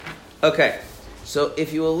Okay, so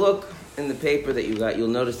if you will look in the paper that you got, you'll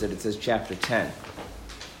notice that it says chapter 10.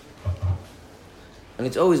 And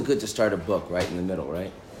it's always good to start a book right in the middle,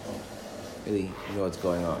 right? Really know what's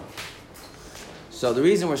going on. So the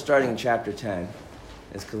reason we're starting in chapter 10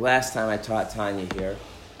 is because last time I taught Tanya here,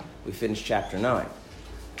 we finished chapter 9.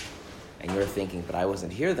 And you're thinking, but I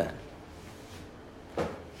wasn't here then.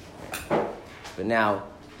 But now,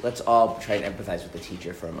 let's all try and empathize with the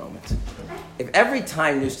teacher for a moment. If every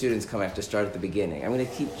time new students come, I have to start at the beginning, I'm going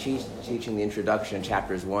to keep teaching the introduction,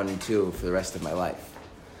 chapters 1 and 2, for the rest of my life.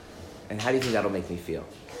 And how do you think that'll make me feel?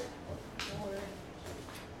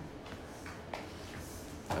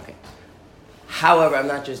 Okay. However, I'm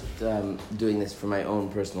not just doing this for my own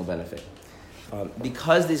personal benefit.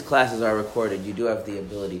 Because these classes are recorded, you do have the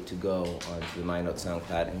ability to go onto the Mayanot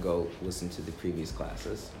SoundCloud and go listen to the previous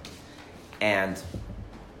classes. And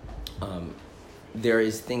there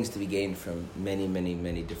is things to be gained from many, many,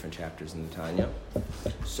 many different chapters in the Tanya.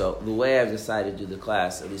 So the way I've decided to do the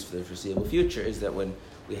class, at least for the foreseeable future, is that when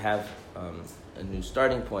we have a new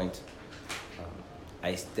starting point,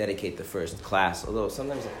 I dedicate the first class, although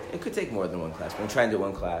sometimes it could take more than one class, but I'm trying to do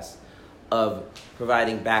one class, of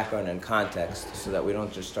providing background and context so that we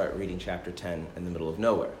don't just start reading chapter 10 in the middle of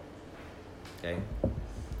nowhere. Okay?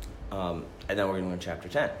 And then we're going to go to chapter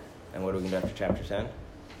 10. And what are we going to do after chapter 10?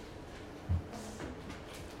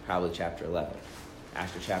 Probably chapter 11.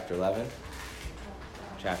 After chapter 11,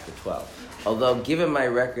 chapter 12. Although, given my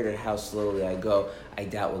record at how slowly I go, I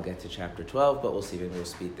doubt we'll get to chapter 12, but we'll see. Maybe we'll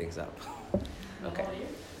speed things up. Okay.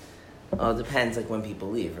 Well, it depends, like, when people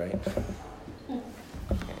leave, right?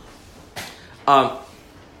 Okay.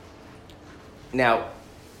 Now,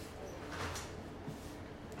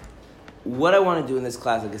 what I want to do in this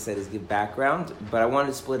class, like I said, is give background, but I wanted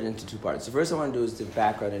to split it into two parts. The first I want to do is give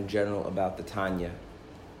background in general about the Tanya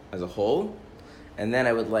as a whole, and then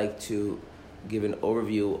I would like to give an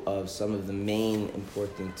overview of some of the main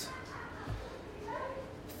important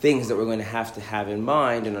things that we're going to have in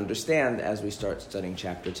mind and understand as we start studying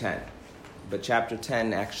chapter 10. But chapter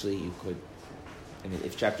 10, actually,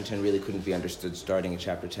 if chapter 10 really couldn't be understood starting in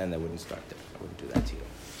chapter 10, I wouldn't start there. I wouldn't do that to you.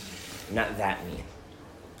 I'm not that mean.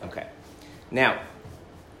 Okay. Now,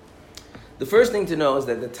 the first thing to know is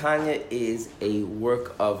that the Tanya is a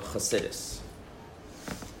work of Chassidus.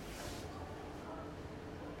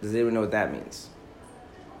 Does anyone know what that means?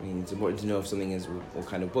 I mean, it's important to know if something is, what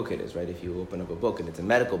kind of book it is, right? If you open up a book and it's a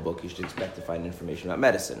medical book, you should expect to find information about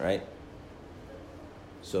medicine, right?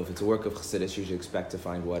 So if it's a work of Chassidus, you should expect to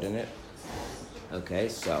find what in it? Okay,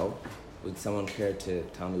 so would someone care to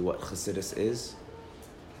tell me what Chassidus is?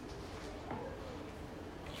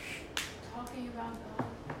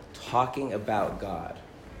 Talking about God.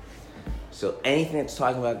 So anything that's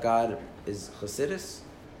talking about God is Chassidus?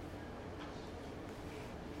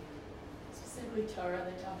 Specifically Torah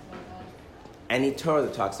that talks about God. Any Torah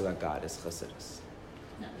that talks about God is Chassidus.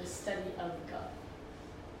 No, the study of God.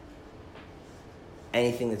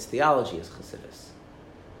 Anything that's theology is Chassidus.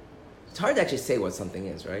 It's hard to actually say what something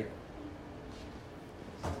is, right?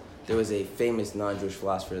 There was a famous non-Jewish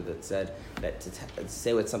philosopher that said that to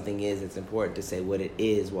say what something is, it's important to say what it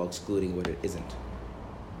is while excluding what it isn't.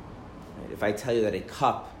 Right? If I tell you that a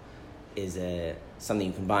cup is something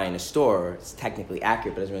you can buy in a store, it's technically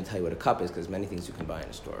accurate, but it doesn't really tell you what a cup is because many things you can buy in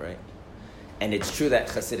a store, right? And it's true that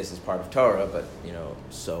Chassidus is part of Torah, but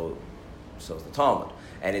so is the Talmud.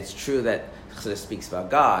 And it's true that Chassidus speaks about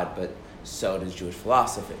God, but so does Jewish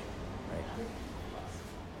philosophy.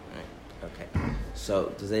 Right? Okay.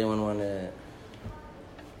 So, does anyone want to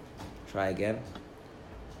try again?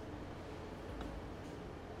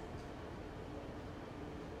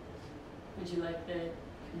 Would you like the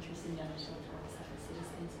interesting initial terms that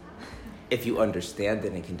citizens? If you understand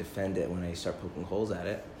it and can defend it when I start poking holes at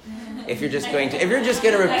it. If you're just going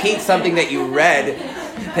to repeat something that you read,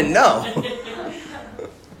 then no.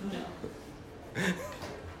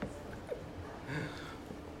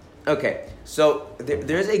 Okay, so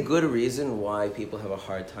there's a good reason why people have a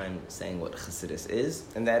hard time saying what Chassidus is,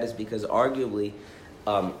 and that is because arguably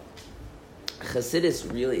Chassidus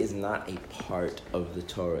really is not a part of the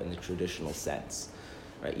Torah in the traditional sense.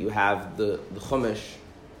 Right? You have the Chumash,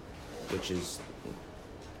 which is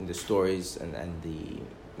the stories and the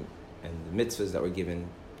mitzvahs that were given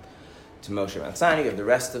to Moshe Mount Sinai. You have the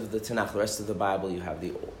rest of the Tanakh, the rest of the Bible. You have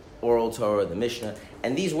the oral Torah, the Mishnah,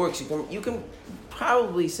 and these works you can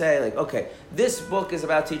probably say, like, okay, this book is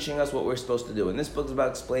about teaching us what we're supposed to do, and this book is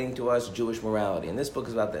about explaining to us Jewish morality, and this book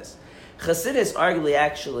is about this. Chassidus arguably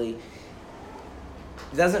actually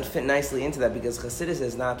doesn't fit nicely into that because Chassidus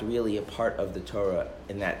is not really a part of the Torah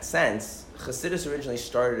in that sense. Chassidus originally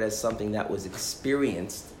started as something that was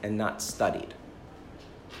experienced and not studied.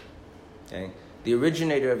 Okay? The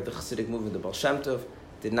originator of the Chassidic movement, the Baal Shem Tov,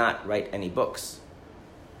 did not write any books.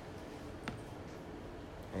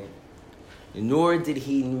 Okay? Nor did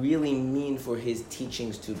he really mean for his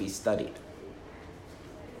teachings to be studied.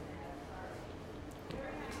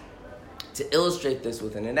 To illustrate this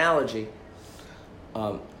with an analogy,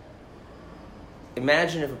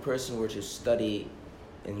 imagine if a person were to study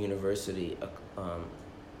in university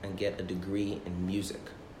and get a degree in music,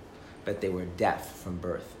 but they were deaf from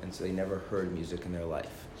birth, and so they never heard music in their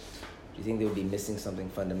life. Do you think they would be missing something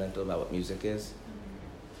fundamental about what music is?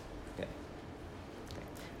 Okay.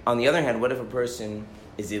 On the other hand, what if a person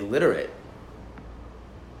is illiterate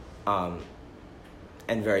and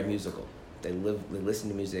very musical? They listen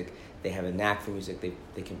to music. They have a knack for music.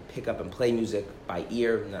 They can pick up and play music by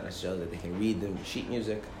ear, not necessarily that they can read the sheet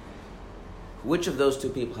music. Which of those two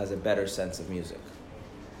people has a better sense of music?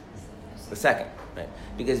 The second, right?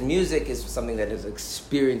 Because music is something that is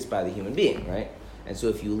experienced by the human being, right? And so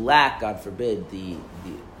if you lack, God forbid, the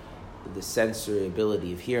sensory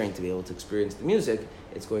ability of hearing to be able to experience the music,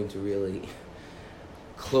 it's going to really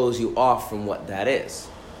close you off from what that is.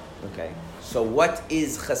 Okay? So what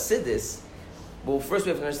is Chassidus? Well, first we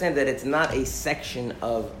have to understand that it's not a section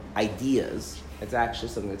of ideas. It's actually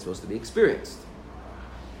something that's supposed to be experienced.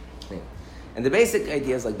 Okay. And the basic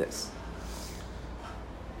idea is like this.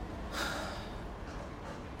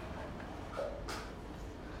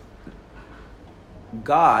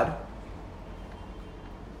 God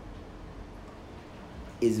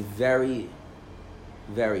is very,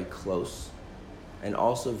 very close and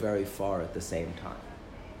also very far at the same time.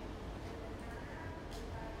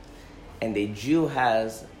 And a Jew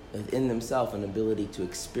has within themselves an ability to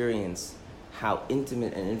experience how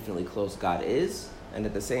intimate and infinitely close God is, and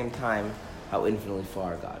at the same time, how infinitely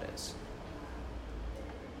far God is.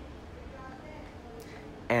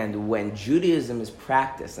 And when Judaism is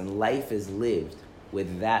practiced and life is lived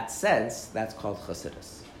with that sense, that's called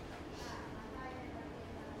Chassidus.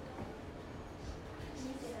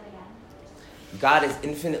 God is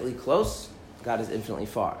infinitely close, God is infinitely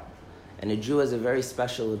far. And a Jew has a very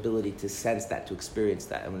special ability to sense that, to experience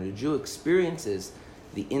that. And when a Jew experiences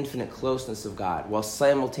the infinite closeness of God while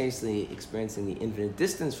simultaneously experiencing the infinite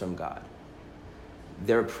distance from God,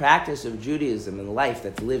 their practice of Judaism and life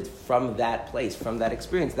that's lived from that place, from that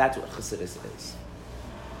experience, that's what Chassidus is.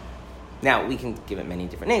 Now, we can give it many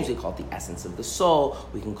different names. We call it the essence of the soul.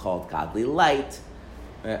 We can call it godly light.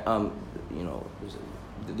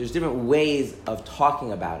 There's different ways of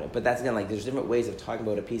talking about it, but that's again like there's different ways of talking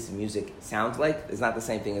about what a piece of music sounds like. It's not the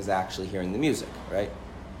same thing as actually hearing the music, right?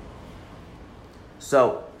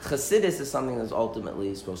 So Chassidus is something that's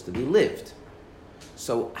ultimately supposed to be lived.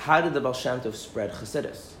 So how did the Baal Shem Tov spread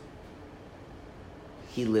Chassidus?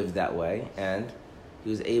 He lived that way, and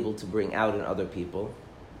he was able to bring out in other people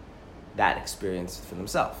that experience for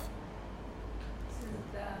themselves.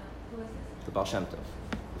 Who is this? The Baal Shem Tov,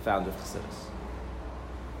 the founder of Chassidus.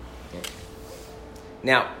 Okay.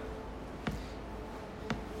 Now,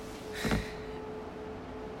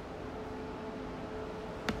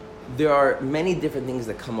 there are many different things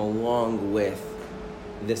that come along with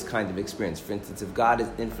this kind of experience. For instance, if God is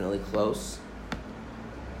infinitely close,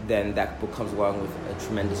 then that comes along with a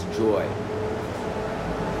tremendous joy,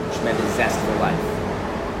 a tremendous zest for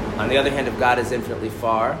life. On the other hand, if God is infinitely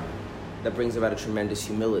far, that brings about a tremendous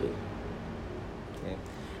humility. Okay?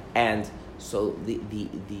 And so the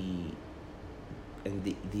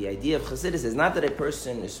idea of Chassidus is not that a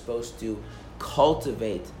person is supposed to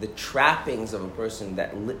cultivate the trappings of a person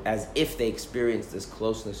that as if they experience this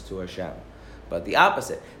closeness to Hashem, but the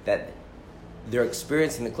opposite, that they're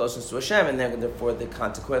experiencing the closeness to Hashem, and therefore they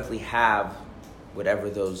consequently have whatever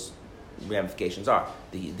those ramifications are: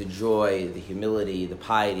 the joy, the humility, the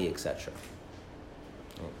piety, etc.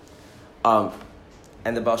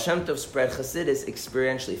 And the Baal Shem Tov spread Chassidus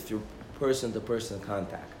experientially through person-to-person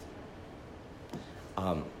contact.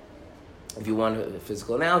 If you want a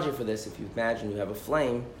physical analogy for this, if you imagine you have a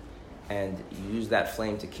flame and you use that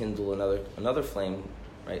flame to kindle another flame,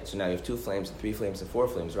 right? So now you have 2 flames and 3 flames and 4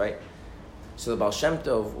 flames, right? So the Baal Shem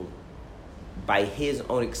Tov, by his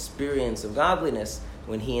own experience of godliness,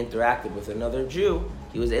 when he interacted with another Jew,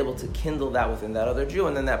 he was able to kindle that within that other Jew,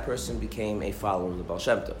 and then that person became a follower of the Baal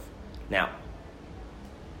Shem Tov. Now,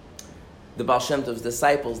 the Baal Shem Tov's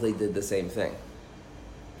disciples, they did the same thing.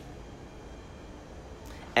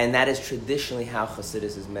 And that is traditionally how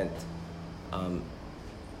Chassidus is meant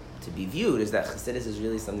to be viewed, is that Chassidus is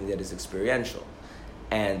really something that is experiential.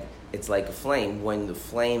 And it's like a flame. When the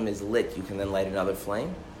flame is lit, you can then light another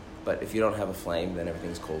flame. But if you don't have a flame, then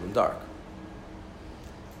everything's cold and dark.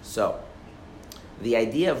 So, the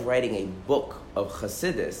idea of writing a book of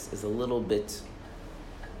Chassidus is a little bit,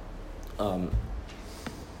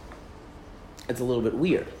 it's a little bit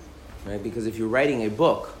weird, right? Because if you're writing a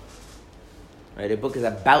book, right, a book is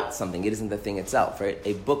about something. It isn't the thing itself, right?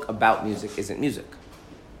 A book about music isn't music.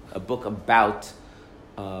 A book about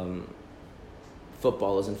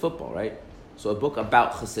football isn't football, right? So a book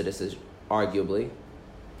about Chassidus is arguably,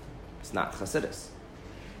 it's not Chassidus.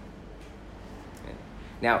 Okay.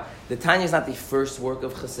 Now, the Tanya is not the first work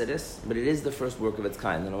of Chassidus, but it is the first work of its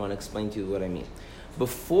kind, and I want to explain to you what I mean.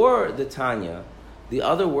 Before the Tanya, the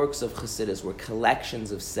other works of Chassidus were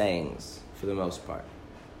collections of sayings, for the most part.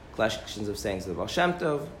 Collections of sayings of the Baal Shem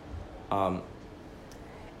Tov.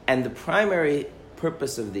 And the primary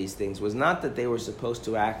purpose of these things was not that they were supposed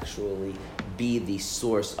to actually be the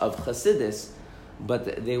source of Chassidus, but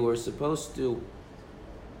that they were supposed to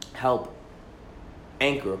help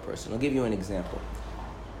anchor a person. I'll give you an example.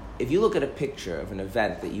 If you look at a picture of an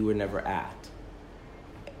event that you were never at,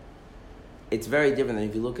 it's very different than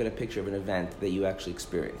if you look at a picture of an event that you actually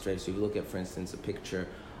experienced, right? So if you look at, for instance, a picture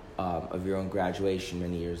of your own graduation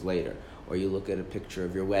many years later, or you look at a picture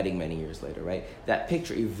of your wedding many years later, right? That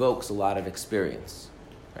picture evokes a lot of experience,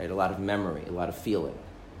 right? A lot of memory, a lot of feeling.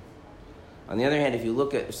 On the other hand,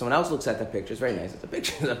 if someone else looks at that picture, it's very nice. It's a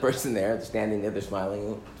picture of a person there, they're standing there, they're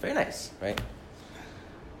smiling. It's very nice, right?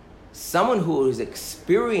 Someone who has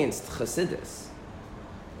experienced Chassidus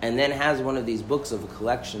and then has one of these books of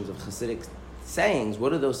collections of Chassidic sayings, what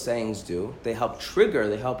do those sayings do? They help trigger,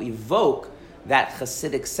 they help evoke that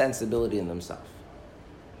Chassidic sensibility in themselves.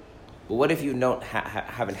 But what if you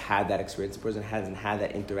haven't had that experience? The person hasn't had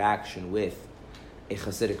that interaction with a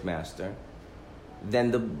Chassidic master.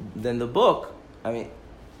 Then the book,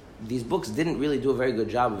 these books didn't really do a very good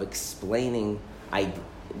job of explaining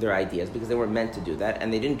their ideas because they weren't meant to do that,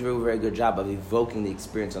 and they didn't do a very good job of evoking the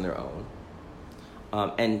experience on their own.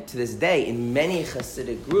 And to this day, in many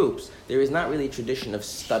Chassidic groups, there is not really a tradition of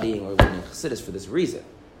studying or learning Chassidus for this reason.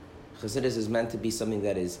 Chassidus is meant to be something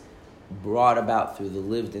that is brought about through the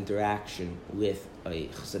lived interaction with a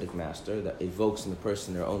Chassidic master that evokes in the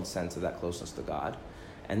person their own sense of that closeness to God.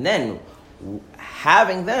 And then,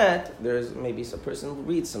 having that, there's maybe a person who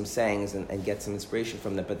reads some sayings and gets some inspiration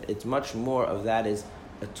from that, but it's much more of that is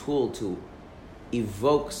a tool to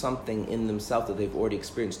evoke something in themselves that they've already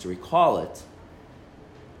experienced, to recall it,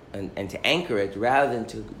 and to anchor it, rather than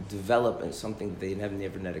to develop in something that they have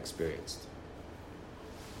never experienced.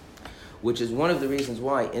 Which is one of the reasons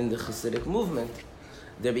why in the Chassidic movement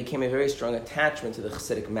there became a very strong attachment to the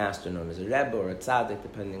Chassidic master, known as a Rebbe or a Tzaddik,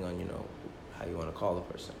 depending on how you want to call the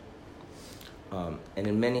person. And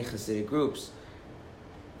in many Chassidic groups,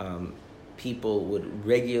 people would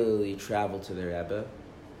regularly travel to their Rebbe.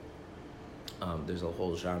 There's a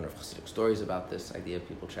whole genre of Chassidic stories about this idea of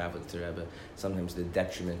people traveling to their Rebbe, sometimes to the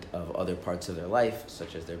detriment of other parts of their life,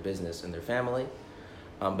 such as their business and their family.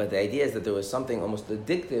 But the idea is that there was something almost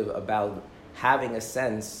addictive about having a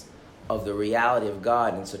sense of the reality of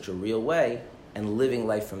God in such a real way and living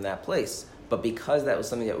life from that place. But because that was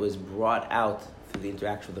something that was brought out through the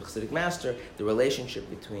interaction with the Chassidic master, the relationship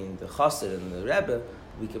between the Chassid and the Rebbe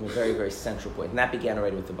became a very, very central point. And that began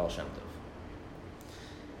already with the Baal Shem Tov.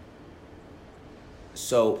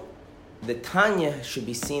 So the Tanya should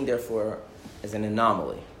be seen, therefore, as an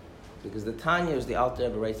anomaly. Because the Tanya, as the Alter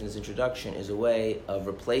Rebbe writes in his introduction, is a way of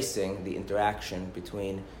replacing the interaction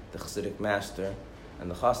between the Chassidic master and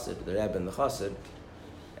the Chassid, the Rebbe and the Chassid,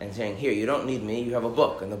 and saying, here, you don't need me, you have a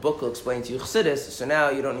book, and the book will explain to you Chassidus, so now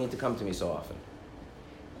you don't need to come to me so often.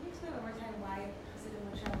 Can you explain one more time why Chassidim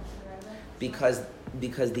would travel to the Rebbe?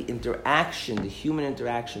 Because the interaction, the human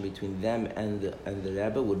interaction between them and the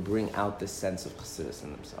Rebbe would bring out this sense of Chassidus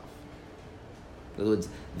in themselves. In other words,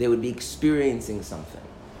 they would be experiencing something.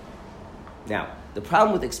 Now, the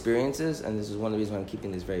problem with experiences, and this is one of the reasons why I'm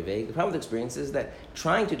keeping this very vague, the problem with experiences is that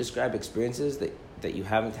trying to describe experiences that you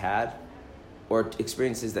haven't had, or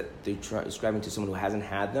experiences that they're describing to someone who hasn't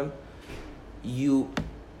had them, you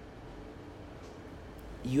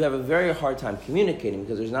have a very hard time communicating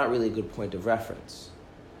because there's not really a good point of reference.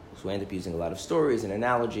 So we end up using a lot of stories and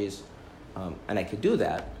analogies, and I could do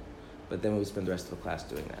that, but then we would spend the rest of the class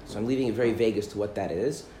doing that. So I'm leaving it very vague as to what that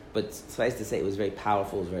is, but suffice to say it was very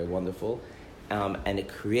powerful, it was very wonderful, and it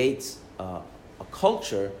creates a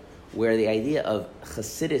culture where the idea of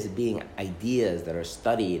Chassidus being ideas that are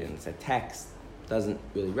studied and it's a text doesn't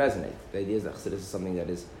really resonate. The idea is that Chassidus is something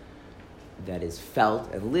that is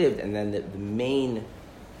felt and lived, and then the main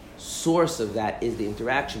source of that is the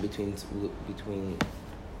interaction between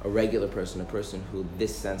a regular person, a person who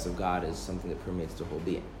this sense of God is something that permeates their whole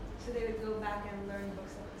being. So they would go back and learn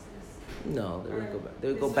books of Chassidus? No, they would go back. They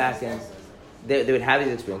would go back and they would have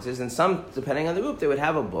these experiences, and some, depending on the group, they would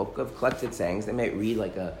have a book of collected sayings. They might read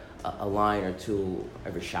like a line or two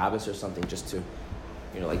every Shabbos or something, just to,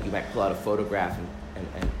 like you might pull out a photograph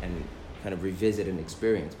and kind of revisit an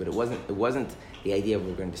experience. But it wasn't the idea of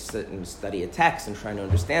we're going to sit and study a text and trying to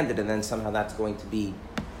understand it, and then somehow that's going to be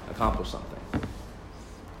accomplish something.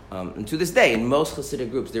 And to this day, in most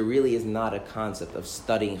Hasidic groups, there really is not a concept of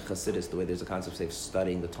studying Hasidus the way there's a concept, say, of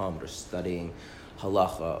studying the Talmud or studying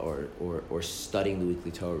halacha or studying the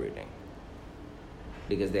weekly Torah reading.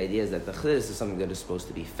 Because the idea is that the Chassidus is something that is supposed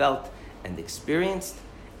to be felt and experienced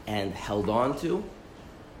and held on to.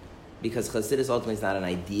 Because Chassidus ultimately is not an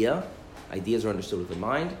idea. Ideas are understood with the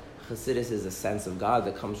mind. Chassidus is a sense of God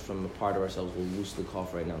that comes from a part of ourselves we'll loosely call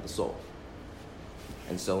for right now the soul.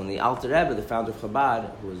 And so in the Alter Rebbe, the founder of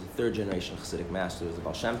Chabad, who was a third generation Hasidic master, was the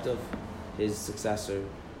Baal Shem Tov, his successor,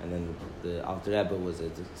 and then the Alter Rebbe was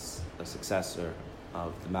a successor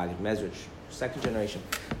of the Maggid Mezrich, second generation.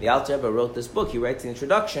 The Alter Rebbe wrote this book. He writes the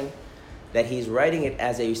introduction that he's writing it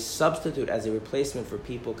as a substitute, as a replacement for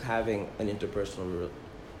people having an interpersonal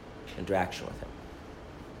interaction with him.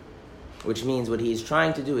 Which means what he's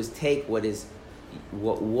trying to do is take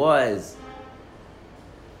what was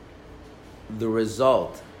the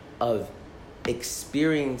result of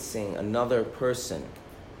experiencing another person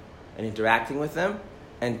and interacting with them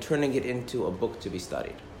and turning it into a book to be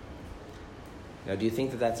studied. Now, do you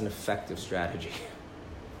think that that's an effective strategy?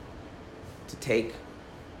 To take,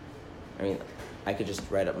 I could just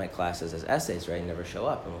write up my classes as essays, right, and never show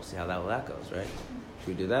up, and we'll see how that goes, right? Should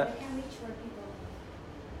we do that? I can reach more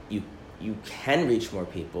people. You can reach more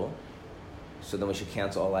people, so then we should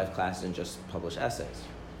cancel all live classes and just publish essays.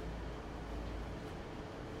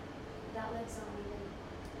 That lets on me.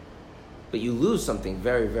 But you lose something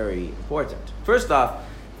very, very important. First off,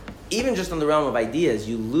 even just on the realm of ideas,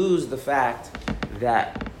 you lose the fact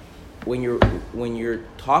that when you're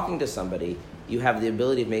talking to somebody, you have the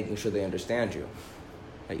ability of making sure they understand you.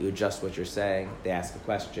 Right? You adjust what you're saying. They ask a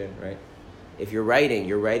question, right? If you're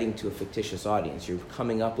writing to a fictitious audience. You're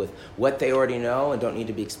coming up with what they already know and don't need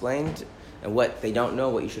to be explained, and what they don't know,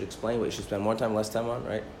 what you should explain, what you should spend more time, less time on,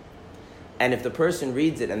 right? And if the person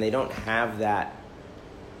reads it and they don't have that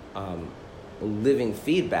living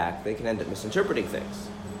feedback, they can end up misinterpreting things.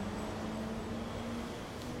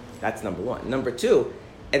 That's number one. Number two,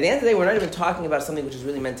 at the end of the day, we're not even talking about something which is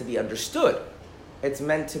really meant to be understood. It's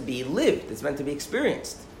meant to be lived. It's meant to be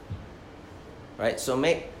experienced. Right? So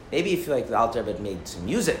maybe you feel like the Alter Rebbe had made some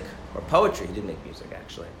music or poetry. He didn't make music,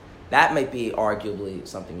 actually. That might be arguably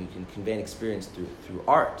something you can convey an experience through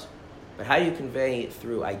art. But how do you convey it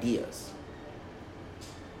through ideas?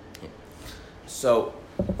 So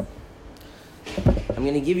I'm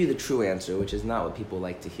going to give you the true answer, which is not what people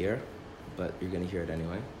like to hear, but you're going to hear it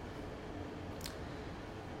anyway.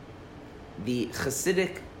 The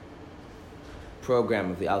Hasidic program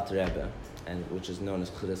of the Alter Rebbe, and which is known as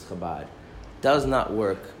Chassidus Chabad, does not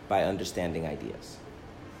work by understanding ideas.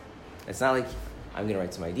 It's not like I'm going to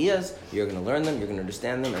write some ideas, you're going to learn them, you're going to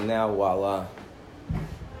understand them, and now voila,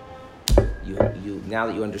 you now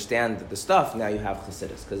that you understand the stuff, now you have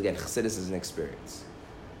Chassidus. Because again, Chassidus is an experience.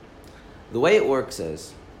 The way it works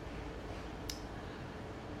is,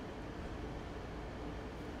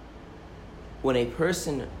 when a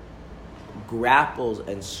person grapples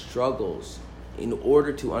and struggles in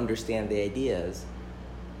order to understand the ideas,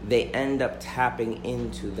 they end up tapping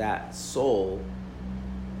into that soul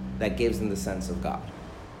that gives them the sense of God.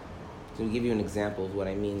 So I'll give you an example of what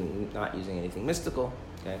I mean, not using anything mystical.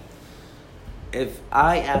 Okay? If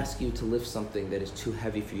I ask you to lift something that is too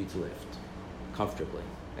heavy for you to lift comfortably,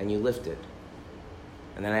 and you lift it,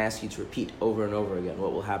 and then I ask you to repeat over and over again,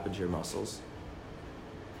 what will happen to your muscles?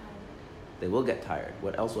 They will get tired.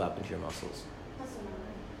 What else will happen to your muscles? Muscle memory.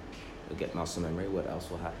 You'll get muscle memory. What else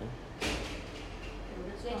will happen?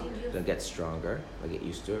 They'll get stronger. They'll get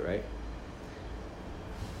used to it, right?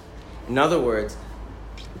 In other words,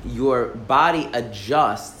 your body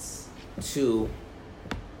adjusts to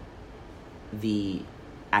the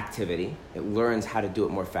activity. It learns how to do it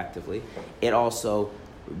more effectively. It also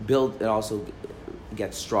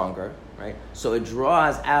gets stronger, right? So it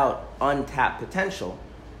draws out untapped potential.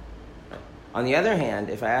 On the other hand,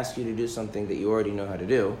 if I ask you to do something that you already know how to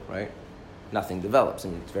do, right, nothing develops. I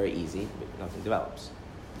mean, it's very easy, but nothing develops.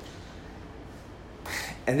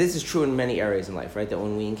 And this is true in many areas in life, right? That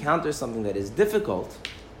when we encounter something that is difficult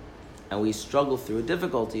and we struggle through a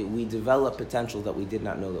difficulty, we develop potential that we did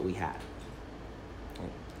not know that we had.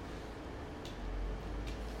 Right?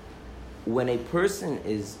 when a person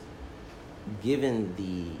is given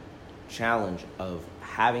the challenge of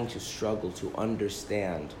having to struggle to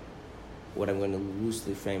understand what I'm going to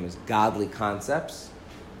loosely frame as godly concepts,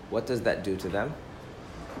 what does that do to them?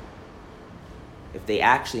 If they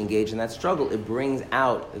actually engage in that struggle, it brings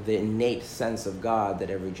out the innate sense of God that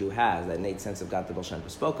every Jew has, that innate sense of God that Baal Shem Tov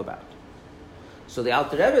spoke about. So the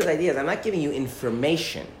Alter Rebbe's idea is, I'm not giving you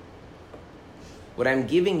information. What I'm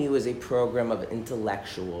giving you is a program of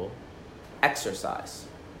intellectual exercise.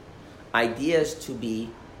 Ideas to be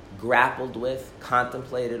grappled with,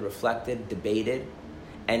 contemplated, reflected, debated,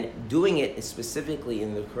 and doing it specifically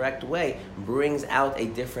in the correct way brings out a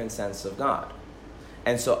different sense of God.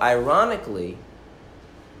 And so ironically,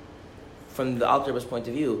 from the Alter Rebbe's point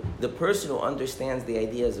of view, the person who understands the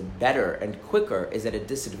ideas better and quicker is at a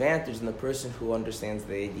disadvantage than the person who understands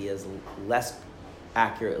the ideas less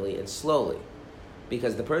accurately and slowly.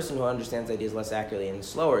 Because the person who understands ideas less accurately and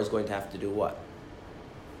slower is going to have to do what?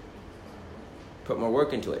 Put more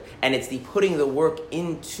work into it. And it's the putting the work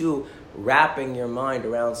into wrapping your mind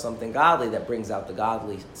around something godly that brings out the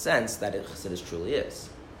godly sense that Chassidus truly is.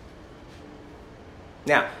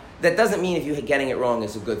 Now, that doesn't mean if you're getting it wrong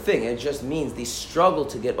is a good thing. It just means the struggle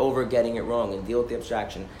to get over getting it wrong and deal with the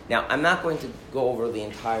abstraction. Now, I'm not going to go over the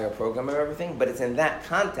entire program of everything, but it's in that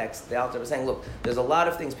context the Alter was saying, look, there's a lot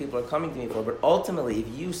of things people are coming to me for, but ultimately, if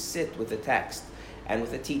you sit with a text and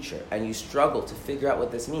with a teacher and you struggle to figure out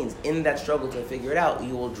what this means, in that struggle to figure it out,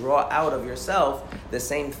 you will draw out of yourself the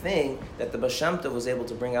same thing that the Baal Shem Tov was able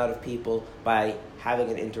to bring out of people by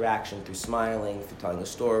having an interaction through smiling, through telling a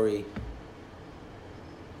story.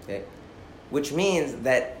 Okay? Which means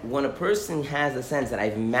that when a person has a sense that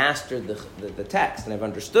I've mastered the text and I've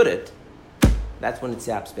understood it, that's when it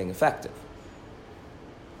stops being effective.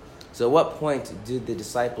 So at what point did the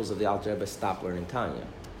disciples of the Alter Rebbe stop learning Tanya?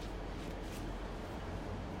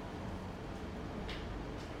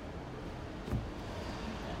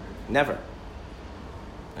 Never.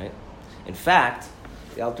 Right? In fact,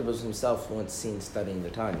 the Alter Rebbe himself once seen studying the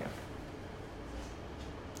Tanya.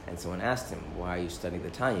 And someone asked him, why are you studying the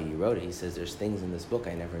Tanya? You wrote it. He says, there's things in this book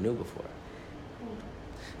I never knew before.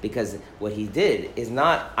 Because what he did is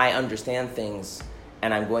not, I understand things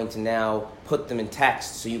and I'm going to now put them in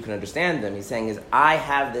text so you can understand them. He's saying is, I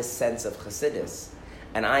have this sense of Chassidus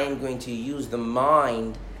and I am going to use the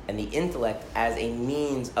mind and the intellect as a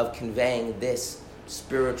means of conveying this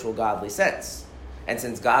spiritual godly sense. And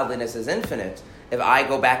since godliness is infinite, if I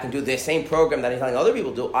go back and do the same program that I'm telling other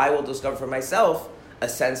people to do, I will discover for myself a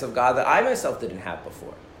sense of God that I myself didn't have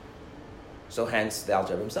before. So hence, the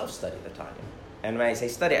Alter Rebbe himself studied the Tanya. And when I say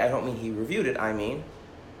study, I don't mean he reviewed it, I mean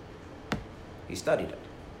he studied it.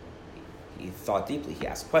 He thought deeply, he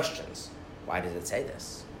asked questions. Why does it say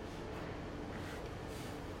this?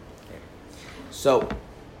 Okay. So,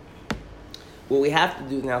 what we have to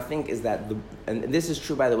do now think is that, and this is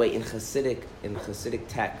true by the way in Hasidic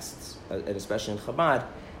texts, and especially in Chabad,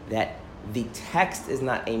 that the text is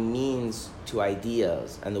not a means to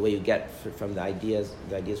ideas, and the way you get from the ideas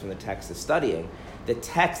from the text is studying. The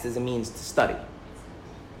text is a means to study. In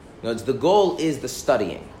other words, the goal is the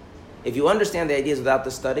studying. If you understand the ideas without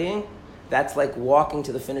the studying, that's like walking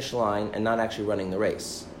to the finish line and not actually running the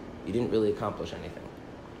race. You didn't really accomplish anything.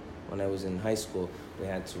 When I was in high school, we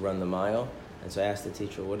had to run the mile, and so I asked the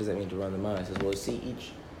teacher, what does that mean to run the mile? He says, well, you see,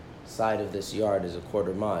 each side of this yard is a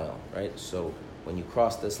quarter mile, right? So when you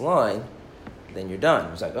cross this line, then you're done.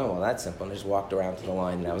 I was like, oh, well, that's simple. And I just walked around to the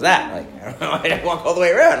line, and that was that. Like, I don't know, I didn't walk all the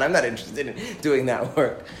way around. I'm not interested in doing that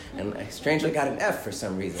work. And I strangely got an F for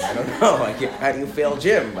some reason. I don't know. Like, how do you fail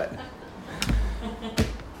gym? But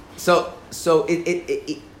so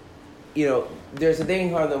it you know, there's a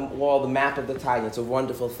thing on the wall, the map of the Tanya. It's a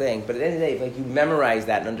wonderful thing. But at the end of the day, if like you memorize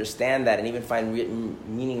that and understand that, and even find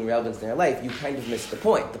meaning and relevance in your life, you kind of miss the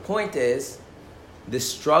point. The point is the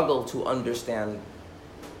struggle to understand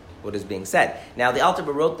what is being said. Now, the Alter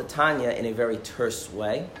Rebbe wrote the Tanya in a very terse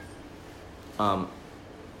way, and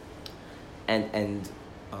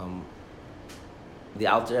the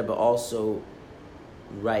Alter Rebbe also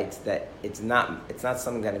writes that it's not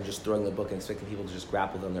something that I'm just throwing the book and expecting people to just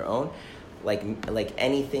grapple with on their own. Like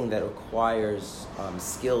anything that requires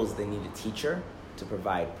skills, they need a teacher to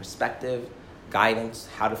provide perspective, guidance,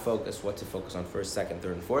 how to focus, what to focus on first, second,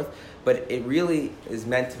 third, and fourth. But it really is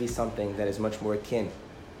meant to be something that is much more akin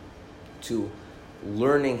to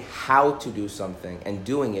learning how to do something and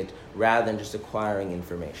doing it rather than just acquiring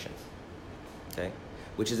information. Okay?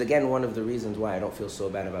 Which is, again, one of the reasons why I don't feel so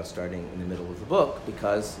bad about starting in the middle of the book,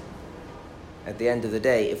 because at the end of the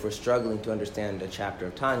day, if we're struggling to understand a chapter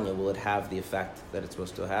of Tanya, will it have the effect that it's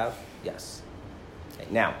supposed to have? Yes. Okay,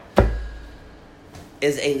 now,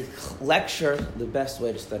 Is a lecture the best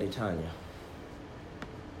way to study Tanya?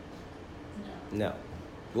 No. No.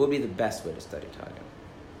 What would be the best way to study Tanya?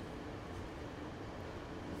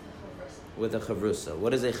 With a chavrusa.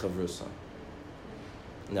 What is a chavrusa?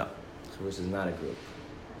 No. Chavrusa is not a group.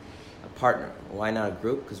 A partner. Why not a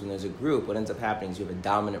group? Because when there's a group, what ends up happening is you have a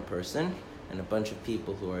dominant person and a bunch of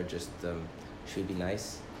people who are just, should be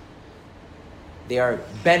nice. They are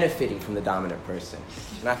benefiting from the dominant person.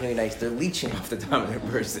 They're not going to be nice. They're leeching off the dominant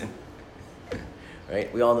person.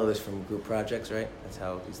 Right? We all know this from group projects, right? That's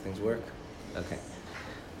how these things work. Okay.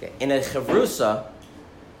 In a chavrusa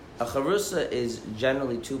is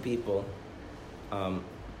generally two people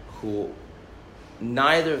who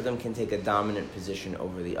neither of them can take a dominant position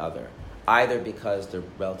over the other, either because they're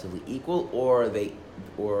relatively equal or they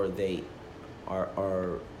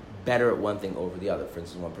are better at one thing over the other. For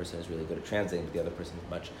instance, one person is really good at translating, but the other person is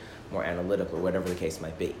much more analytical, or whatever the case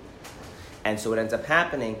might be. And so what ends up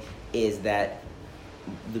happening is that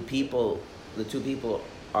the two people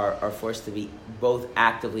are forced to be both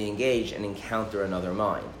actively engaged and encounter another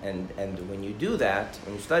mind. And when you do that,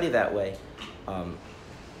 when you study that way,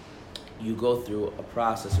 you go through a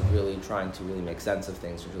process of really trying to really make sense of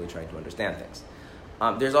things, of really trying to understand things.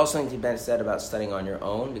 There's also something to be said about studying on your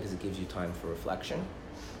own because it gives you time for reflection.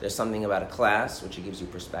 There's something about a class which it gives you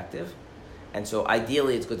perspective. And so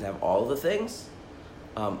ideally it's good to have all of the things.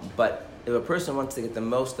 But if a person wants to get the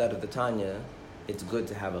most out of the Tanya, it's good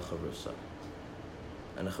to have a chavrusa.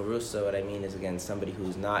 And a chavrusa, what I mean is, again, somebody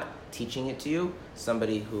who's not teaching it to you,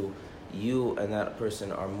 somebody who you and that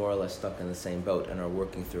person are more or less stuck in the same boat and are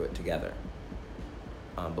working through it together.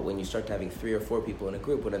 But when you start having 3 or 4 people in a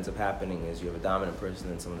group, what ends up happening is you have a dominant person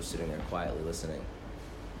and someone who's sitting there quietly listening.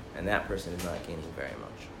 And that person is not gaining very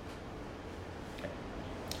much. Okay.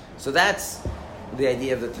 So that's the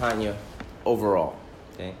idea of the Tanya overall.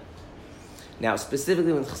 Okay. Now,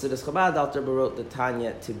 specifically when Chassidus Chabad, Alter Rebbe wrote the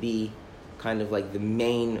Tanya to be kind of like the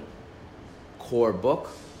main core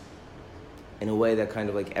book, in a way that kind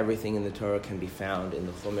of like everything in the Torah can be found in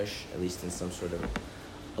the Chumash, at least in some sort of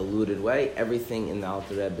alluded way. Everything in the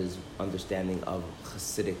Alter Rebbe's understanding of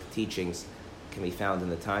Chassidic teachings can be found in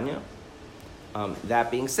the Tanya.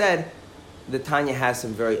 That being said, the Tanya has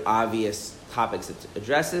some very obvious topics it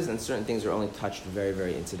addresses, and certain things are only touched very,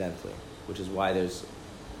 very incidentally, which is why there's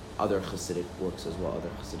other Chassidic works as well, other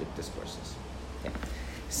Chassidic discourses. Okay.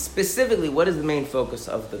 Specifically, what is the main focus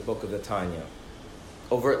of the book of the Tanya?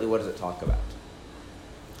 Overtly, what does it talk about?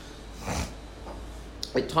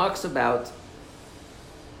 It talks about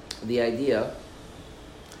the idea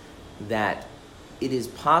that it is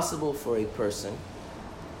possible for a person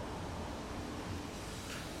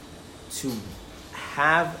to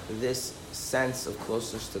have this sense of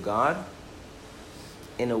closeness to God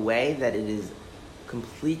in a way that it is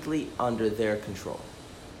completely under their control.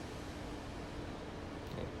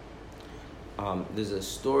 Okay. There's a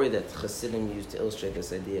story that Chassidim used to illustrate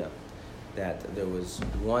this idea, that there was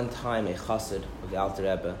one time a chassid of the Alter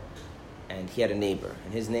Rebbe, and he had a neighbor,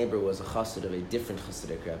 and his neighbor was a chassid of a different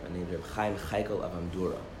Chassidic Rebbe named Reb Chaim Chaikel of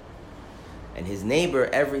Amdura. And his neighbor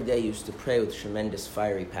every day used to pray with tremendous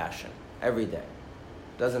fiery passion. Every day.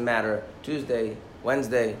 Doesn't matter, Tuesday,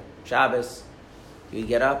 Wednesday, Shabbos, he would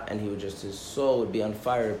get up and his soul would be on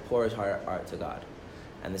fire to pour his heart to God.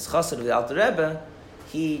 And this chassid of the Alter Rebbe,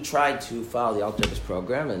 he tried to follow the Alter Rebbe's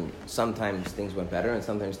program, and sometimes things went better, and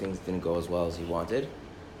sometimes things didn't go as well as he wanted.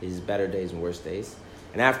 His better days and worse days.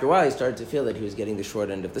 And after a while, he started to feel that he was getting the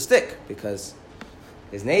short end of the stick, because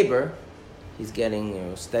his neighbor, he's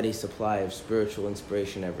getting steady supply of spiritual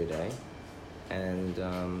inspiration every day,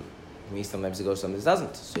 and he sometimes he goes, sometimes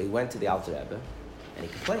doesn't. So he went to the Alter Rebbe, and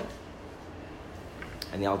he complained.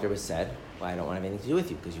 And the Alter Rebbe said, well, I don't want to have anything to do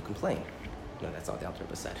with you because you complain. No, that's not what the Alter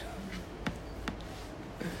Rebbe said.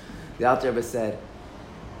 The Alter Rebbe said,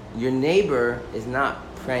 your neighbor is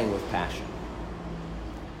not praying with passion.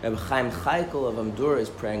 Rabbi Chaim Chaikel of Amdura is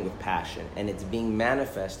praying with passion, and it's being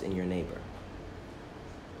manifest in your neighbor.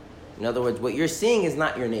 In other words, what you're seeing is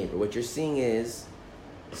not your neighbor. What you're seeing is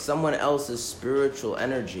someone else's spiritual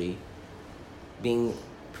energy being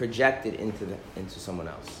projected into someone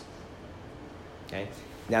else. Okay?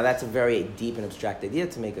 Now that's a very deep and abstract idea.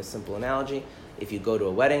 To make a simple analogy, if you go to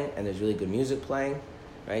a wedding and there's really good music playing,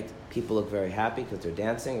 right? People look very happy because they're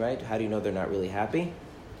dancing, right? How do you know they're not really happy?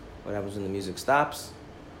 What happens when the music stops?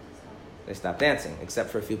 They stop dancing, except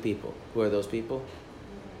for a few people. Who are those people?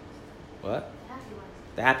 What?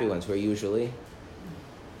 The happy ones, who are usually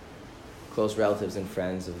close relatives and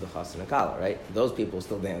friends of the Chassan and Kala, right? Those people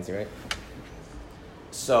still dancing, right?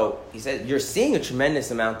 So he said, you're seeing a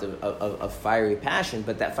tremendous amount of fiery passion,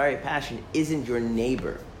 but that fiery passion isn't your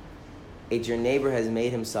neighbor. your neighbor has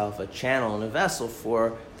made himself a channel and a vessel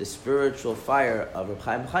for the spiritual fire of Reb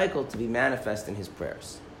Chaim Chaikel to be manifest in his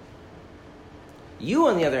prayers. You,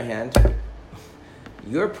 on the other hand,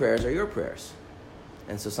 your prayers are your prayers.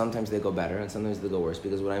 And so sometimes they go better and sometimes they go worse,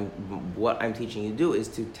 because what I'm teaching you to do is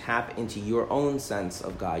to tap into your own sense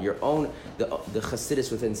of God, your own, the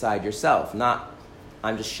Chassidus within inside yourself, not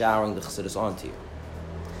I'm just showering the Chassidus onto you.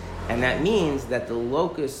 And that means that the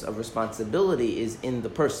locus of responsibility is in the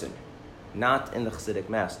person, not in the Chassidic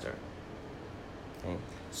master. Okay?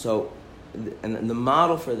 So, and the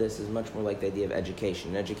model for this is much more like the idea of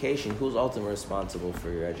education. In education, who's ultimately responsible for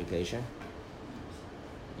your education?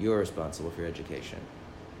 You're responsible for your education,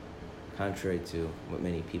 contrary to what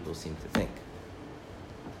many people seem to think.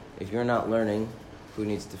 If you're not learning, who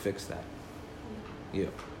needs to fix that? You.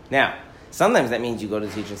 Now, sometimes that means you go to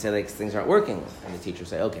the teacher and say, like, things aren't working, and the teacher will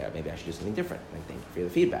say, okay, maybe I should do something different. And thank you for the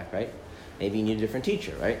feedback, right? Maybe you need a different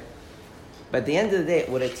teacher, right? But at the end of the day,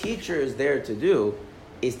 what a teacher is there to do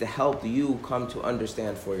is to help you come to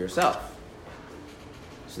understand for yourself.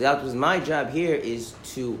 So my job here is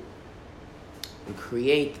to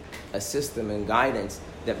create a system and guidance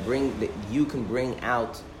that you can bring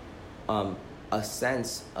out a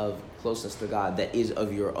sense of closeness to God that is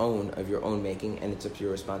of your own making, and it's up to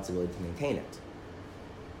your responsibility to maintain it.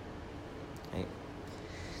 Right?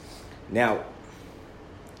 Now,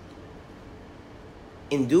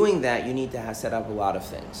 in doing that, you need to set up a lot of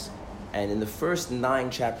things. And in the first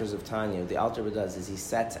 9 chapters of Tanya, what the Alter Rebbe does is he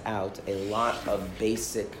sets out a lot of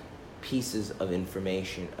basic pieces of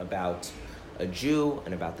information about a Jew,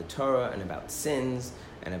 and about the Torah, and about sins,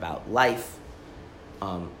 and about life,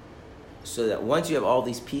 so that once you have all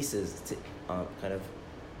these pieces kind of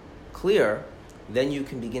clear, then you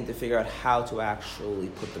can begin to figure out how to actually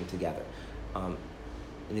put them together. An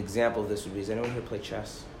example of this would be, does anyone here play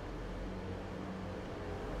chess?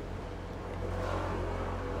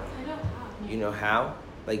 I know how. You know how?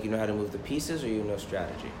 Like, you know how to move the pieces, or you know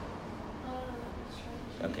strategy?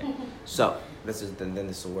 Strategy. Okay, so then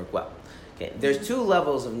this will work well. Okay, there's 2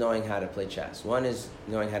 levels of knowing how to play chess. One is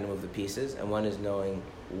knowing how to move the pieces, and one is knowing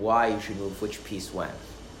why you should move which piece when,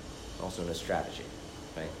 also known as strategy.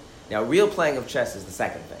 Right? Now, real playing of chess is the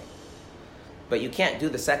second thing, but you can't do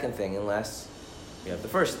the second thing unless you have the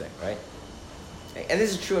first thing, right? And this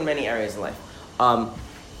is true in many areas of life.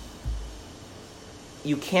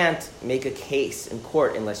 You can't make a case in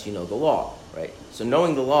court unless you know the law, right? So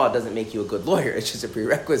knowing the law doesn't make you a good lawyer. It's just a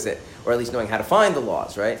prerequisite, or at least knowing how to find the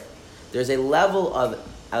laws, right? There's a level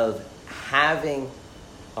of having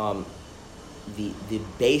the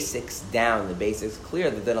basics down, the basics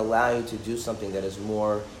clear, that then allow you to do something that is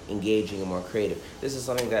more engaging and more creative. This is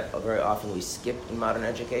something that very often we skip in modern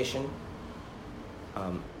education.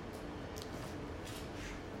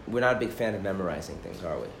 We're not a big fan of memorizing things,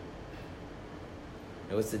 are we?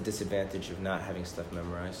 And what's the disadvantage of not having stuff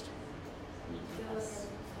memorized?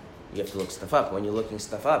 You have to look stuff up. When you're looking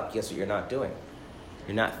stuff up, guess what you're not doing?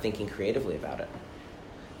 You're not thinking creatively about it.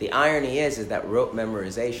 The irony is that rote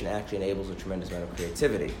memorization actually enables a tremendous amount of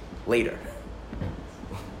creativity later.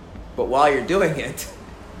 But while you're doing it,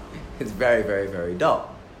 it's very, very, very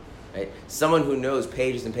dull. Right? Someone who knows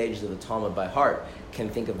pages and pages of the Talmud by heart can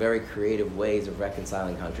think of very creative ways of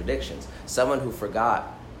reconciling contradictions. Someone who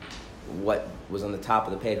forgot what was on the top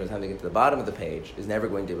of the page by the time they get to the bottom of the page is never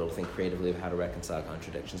going to be able to think creatively of how to reconcile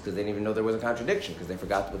contradictions, because they didn't even know there was a contradiction, because they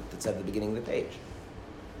forgot what it said at the beginning of the page.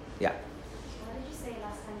 Yeah? Why did you say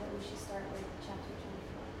last time that we should start with chapter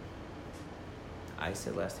 24? I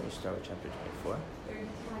said last time we should start with chapter 24. 32.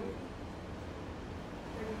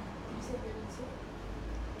 Did you say 32?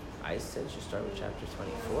 I said you should start with chapter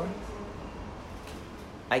 24.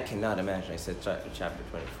 I cannot imagine I said chapter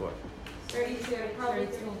 24. 32, probably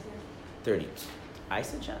 32. 30. I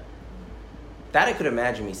said chapter. That I could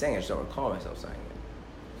imagine me saying. I just don't recall myself saying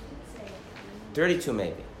it. 32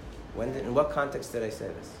 maybe. In what context did I say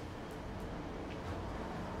this?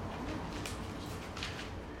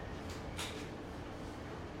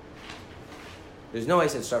 There's no way I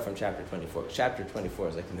said start from chapter 24. Chapter 24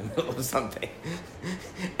 is like in the middle of something.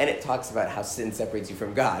 And it talks about how sin separates you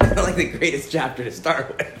from God. It's not like the greatest chapter to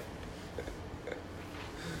start with.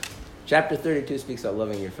 Chapter 32 speaks about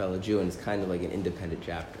loving your fellow Jew, and it's kind of like an independent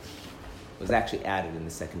chapter. It was actually added in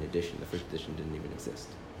the second edition. The first edition didn't even exist.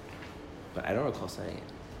 But I don't recall saying it.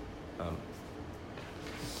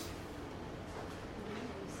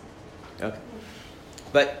 Okay.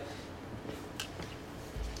 But,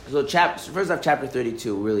 so first off, chapter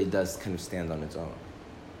 32 really does kind of stand on its own.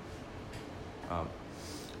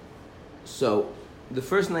 So, the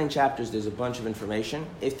first 9 chapters, there's a bunch of information.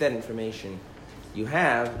 If that information you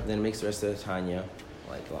have, then it makes the rest of the Tanya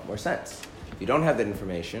like a lot more sense. If you don't have that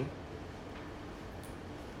information,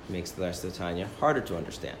 it makes the rest of the Tanya harder to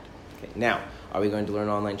understand. Okay, now, are we going to learn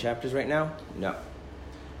online chapters right now? No.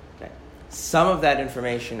 Okay. Some of that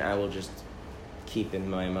information I will just keep in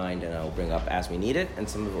my mind and I will bring up as we need it, and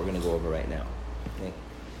some of it we're going to go over right now. Okay.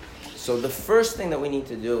 So the first thing that we need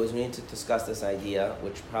to do is we need to discuss this idea,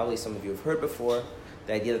 which probably some of you have heard before,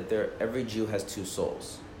 the idea that every Jew has two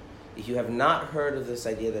souls. If you have not heard of this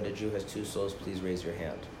idea that a Jew has two souls, please raise your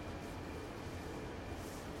hand.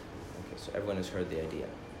 Okay, so everyone has heard the idea.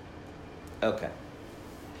 Okay.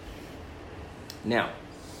 Now,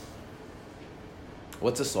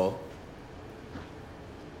 what's a soul?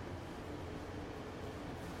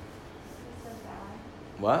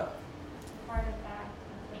 What? Part of that.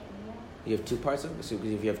 You have two parts of it? So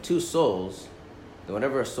if you have two souls, then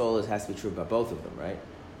whatever a soul is has to be true about both of them, right?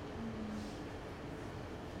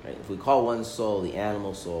 Right? If we call one soul the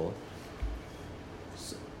animal soul,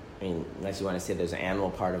 unless you want to say there's an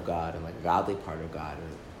animal part of God and like a godly part of God,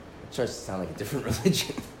 it starts to sound like a different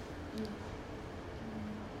religion.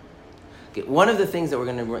 Okay, one of the things that we're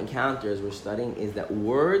going to encounter as we're studying is that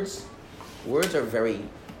words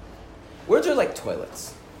are like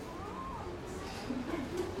toilets.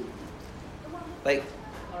 Like,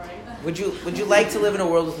 would you like to live in a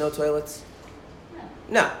world with no toilets?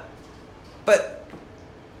 No. But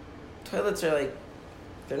toilets are like,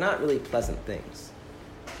 they're not really pleasant things.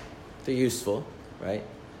 They're useful, right?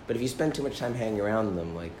 But if you spend too much time hanging around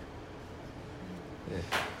them, like,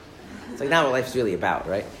 it's like not what life's really about,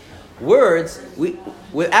 right? Words, we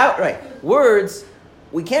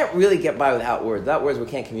can't really get by without words. Without words, we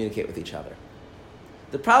can't communicate with each other.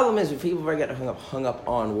 The problem is when people get hung up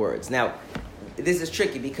on words. Now, this is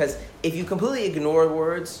tricky because if you completely ignore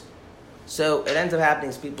words, so it ends up happening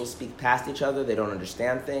is people speak past each other, they don't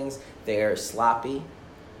understand things, they're sloppy.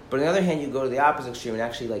 But on the other hand, you go to the opposite extreme and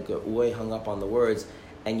actually like get way hung up on the words,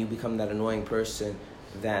 and you become that annoying person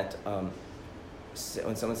that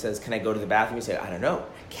when someone says, "Can I go to the bathroom?" you say, "I don't know.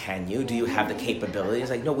 Can you? Do you have the capability?" It's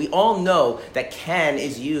like, no, we all know that "can"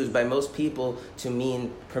 is used by most people to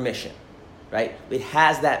mean permission, right? It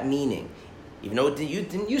has that meaning. Even though you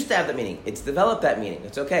didn't used to have that meaning, it's developed that meaning.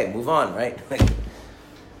 It's okay, move on, right?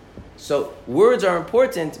 So words are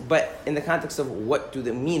important, but in the context of what do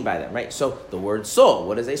they mean by them, right? So the word soul,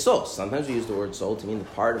 what is a soul? Sometimes we use the word soul to mean the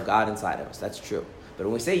part of God inside of us. That's true. But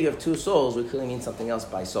when we say you have two souls, we clearly mean something else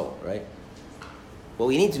by soul, right? Well,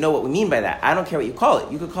 we need to know what we mean by that. I don't care what you call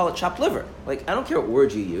it. You could call it chopped liver. Like, I don't care what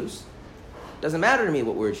words you use. It doesn't matter to me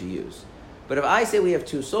what words you use. But if I say we have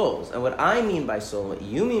two souls, and what I mean by soul, and what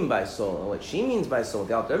you mean by soul, and what she means by soul, what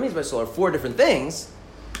the Alter means by soul are four different things,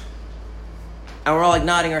 and we're all like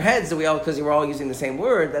nodding our heads because we're all using the same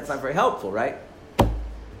word, that's not very helpful, right? No,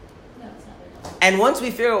 it's not very helpful. And once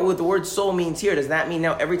we figure out what the word soul means here, does that mean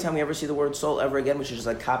now every time we ever see the word soul ever again, we should just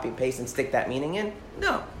like copy, paste, and stick that meaning in?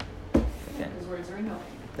 No. Okay. Those words are annoying.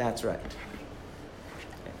 That's right.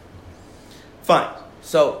 Okay. Fine.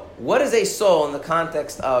 So, what is a soul in the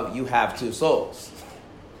context of you have two souls?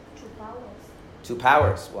 Two powers. Two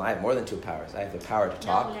powers. Well, I have more than two powers. I have the power to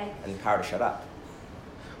talk and the power to shut up.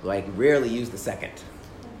 Though I rarely use the second.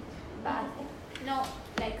 But no,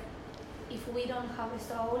 like if we don't have a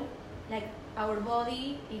soul, like our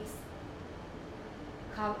body is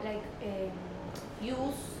have like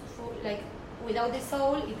use for, like without the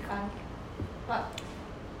soul it can't, but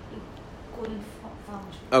it couldn't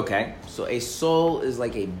function. Okay, so a soul is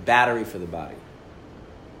like a battery for the body.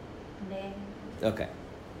 Then Okay,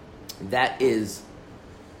 that is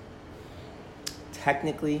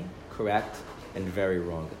technically correct and very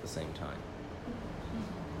wrong at the same time.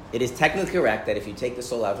 It is technically correct that if you take the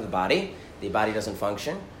soul out of the body doesn't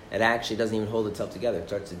function. It actually doesn't even hold itself together. It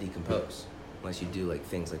starts to decompose, unless you do like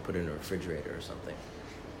things like put it in a refrigerator or something.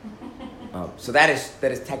 So that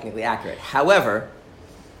is technically accurate. However,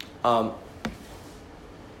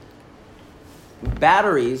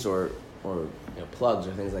 batteries or plugs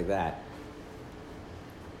or things like that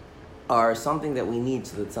are something that we need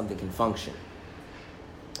so that something can function.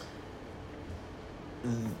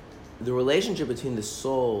 The relationship between the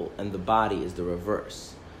soul and the body is the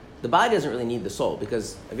reverse. The body doesn't really need the soul,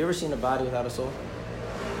 because have you ever seen a body without a soul?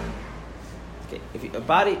 Okay, a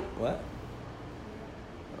body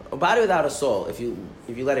without a soul, if you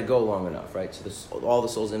let it go long enough, right? So all the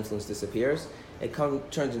soul's influence disappears. It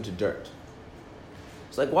turns into dirt.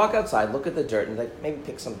 So like walk outside, look at the dirt, and like maybe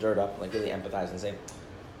pick some dirt up, like really empathize and say,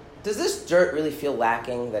 does this dirt really feel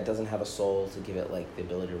lacking that doesn't have a soul to give it like the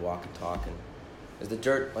ability to walk and talk? And is the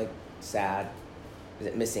dirt like sad? Is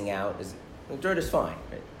it missing out? The dirt is fine,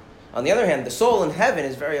 right? On the other hand, the soul in heaven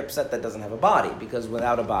is very upset that it doesn't have a body, because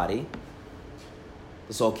without a body,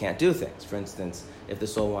 the soul can't do things. For instance, if the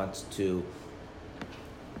soul wants to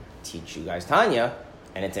teach you guys Tanya,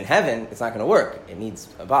 and it's in heaven, it's not going to work. It needs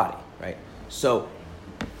a body, right? So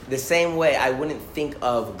the same way, I wouldn't think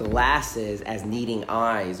of glasses as needing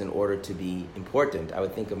eyes in order to be important. I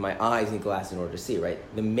would think of my eyes need glasses in order to see, right?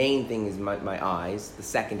 The main thing is my eyes. The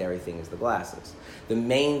secondary thing is the glasses. The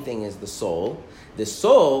main thing is the soul. The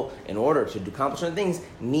soul, in order to accomplish certain things,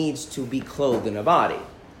 needs to be clothed in a body.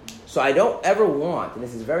 So I don't ever want, and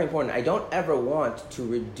this is very important, I don't ever want to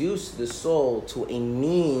reduce the soul to a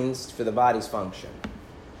means for the body's function.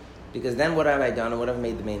 Because then what have I done, and what have I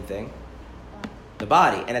made the main thing? The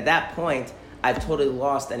body. And at that point, I've totally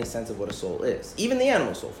lost any sense of what a soul is. Even the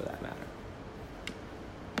animal soul, for that matter.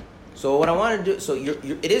 So what I want to do, so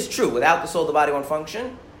it is true, without the soul, the body won't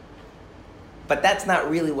function. But that's not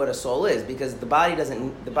really what a soul is, because if the body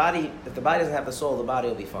doesn't have the soul, the body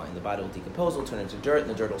will be fine. The body will decompose, will turn into dirt, and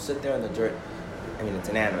the dirt will sit there, and the dirt, it's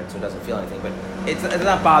inanimate, so it doesn't feel anything, but it's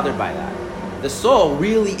not bothered by that. The soul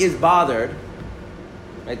really is bothered,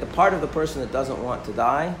 right? The part of the person that doesn't want to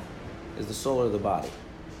die is the soul or the body?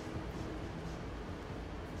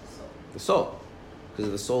 The soul. Because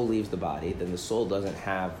if the soul leaves the body, then the soul doesn't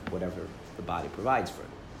have whatever the body provides for it.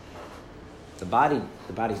 The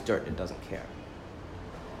body's dirt, it doesn't care.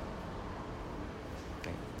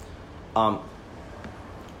 Okay.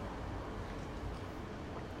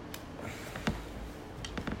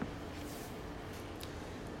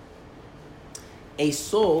 A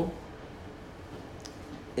soul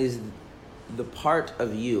is the part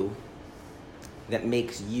of you that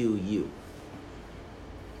makes you you.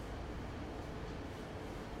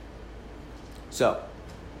 So,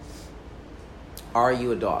 are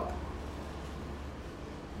you a dog?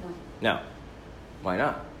 No. Why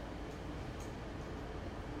not? It's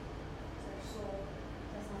our soul.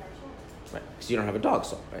 That's not our soul. Right. Because you don't have a dog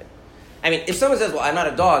soul, right? If someone says, well, I'm not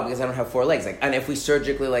a dog because I don't have 4 legs, and if we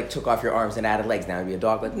surgically took off your arms and added legs, now I'd be a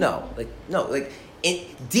dog. No.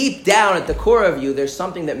 Deep down at the core of you, there's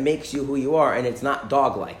something that makes you who you are, and it's not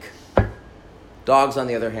dog-like. Dogs, on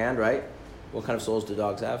the other hand, right? What kind of souls do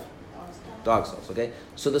dogs have? Dog souls, okay?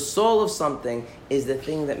 So the soul of something is the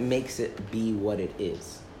thing that makes it be what it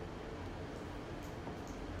is.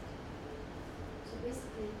 So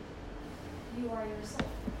basically, you are yourself.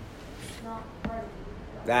 It's not part of you.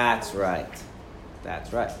 That's right.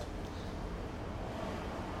 That's right.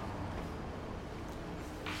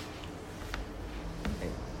 Okay.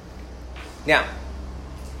 Now,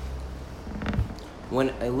 when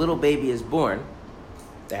a little baby is born,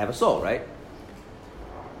 they have a soul, right?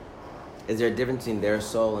 Is there a difference between their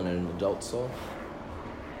soul and an adult soul?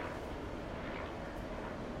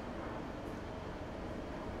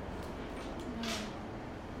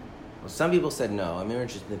 Well, some people said no. I'm more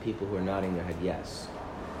interested in the people who are nodding their head yes.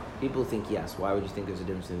 People think yes. Why would you think there's a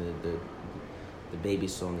difference in the baby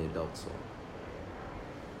soul and the adult soul?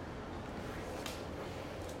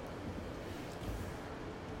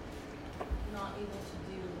 Not able to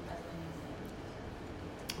do as many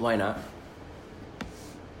things. Why not?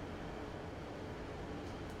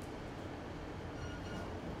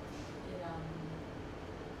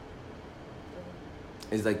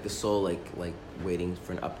 Is the soul like waiting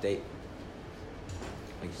for an update?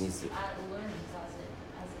 It needs to. It learns as it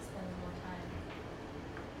spends more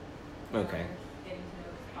time. Okay. Getting to know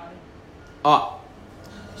its body.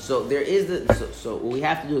 So there is so what we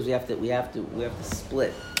have to do is we have to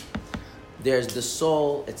split. There's the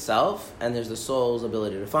soul itself, and there's the soul's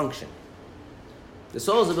ability to function. The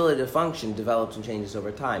soul's ability to function develops and changes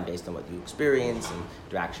over time based on what you experience and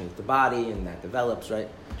interaction with the body, and that develops, right?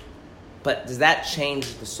 But does that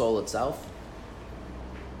change the soul itself?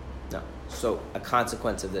 No. So a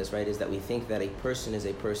consequence of this, right, is that we think that a person is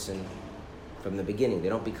a person from the beginning. They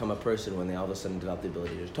don't become a person when they all of a sudden develop the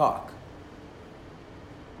ability to talk.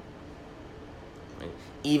 Right?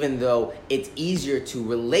 Even though it's easier to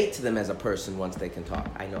relate to them as a person once they can talk.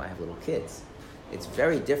 I know I have little kids. It's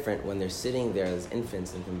very different when they're sitting there as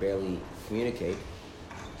infants and can barely communicate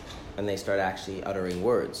and they start actually uttering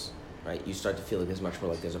words. Right, you start to feel like there's much more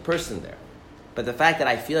like there's a person there. But the fact that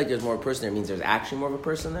I feel like there's more of a person there means there's actually more of a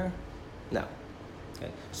person there? No. Okay.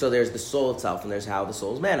 So there's the soul itself, and there's how the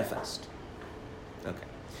souls manifest. Okay.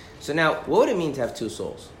 So now, what would it mean to have 2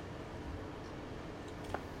 souls?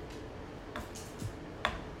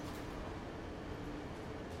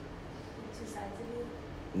 Two sides of you.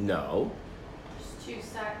 No. There's 2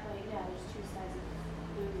 sides. There's 2 sides of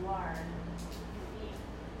who you are and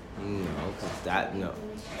you. No, because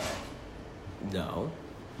No.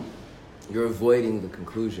 You're avoiding the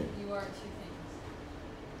conclusion. You are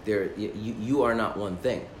 2 things. You are not one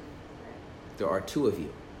thing. There are 2 of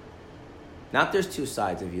you. Not there's two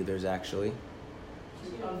sides of you, there's actually,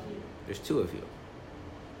 there's two of you.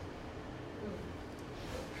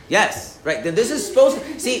 Yes, right. This is supposed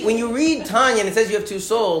to, see, when you read Tanya and it says you have two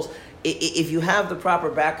souls, if you have the proper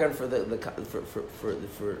background for the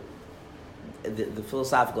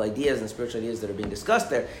philosophical ideas and spiritual ideas that are being discussed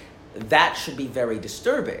there, that should be very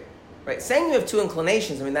disturbing, right? Saying you have two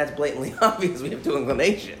inclinations, I mean, that's blatantly obvious. We have two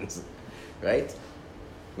inclinations, right?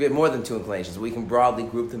 We have more than two inclinations. We can broadly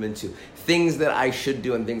group them into things that I should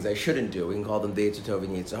do and things I shouldn't do. We can call them the Yetzer Tov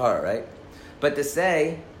and Yetzer Hara, right? But to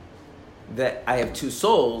say that I have two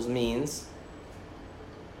souls means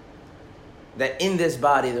that in this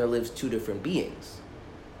body there lives two different beings.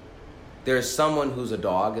 There's someone who's a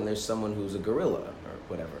dog and there's someone who's a gorilla or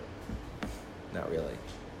whatever. Not really.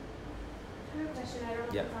 I have a question. I don't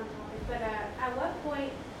know Yeah. if it's on topic, but at what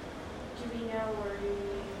point do we know or do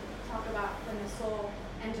we talk about when the soul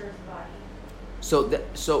enters the body? So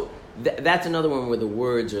that's another one where the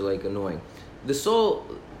words are like annoying. The soul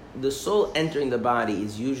entering the body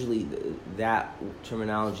is usually that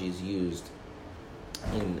terminology is used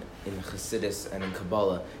in Chassidus and in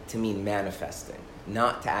Kabbalah to mean manifesting,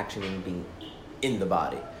 not to actually mean being in the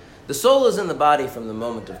body. The soul is in the body from the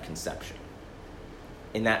moment of conception,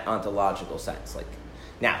 in that ontological sense. Like,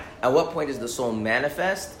 now, at what point does the soul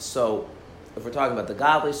manifest? So, if we're talking about the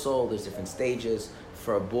godly soul, there's different stages.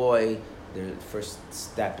 For a boy, the first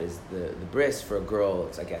step is the bris. For a girl,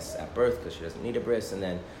 it's, I guess, at birth, because she doesn't need a bris. And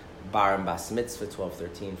then bar and bas mitzvah, 12,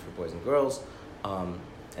 13 for boys and girls.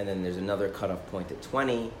 And then there's another cutoff point at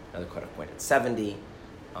 20, another cutoff point at 70.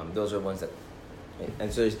 Those are ones that...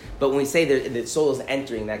 And so, but when we say that the soul is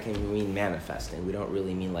entering, that can mean manifesting. We don't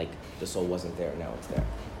really mean like the soul wasn't there, now it's there.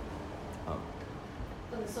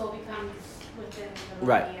 So the soul becomes within the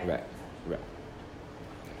body. Right.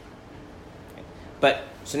 Okay. But,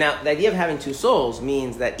 so now, the idea of having two souls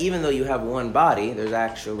means that even though you have one body, there's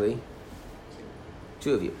actually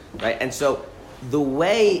two of you, right? And so, the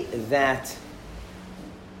way that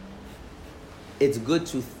it's good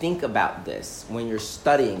to think about this when you're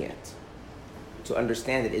studying it, to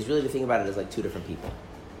understand it, is really to think about it as like two different people.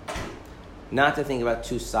 Not to think about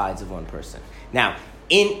two sides of one person. Now,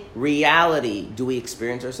 in reality, do we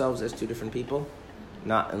experience ourselves as two different people?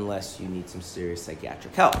 Not unless you need some serious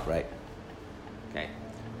psychiatric help, right? Okay.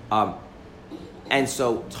 And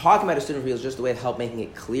so talking about a two different people is just a way of help making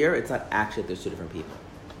it clear. It's not actually that there's two different people.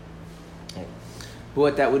 Okay. But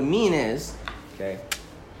what that would mean is, okay,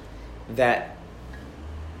 that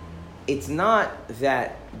it's not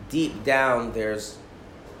that deep down there's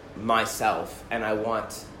myself and I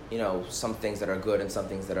want, some things that are good and some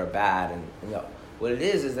things that are bad. And what it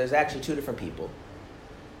is there's actually two different people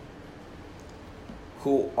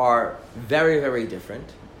who are very, very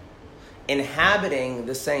different, inhabiting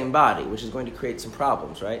the same body, which is going to create some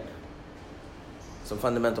problems, right? Some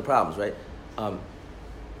fundamental problems, right?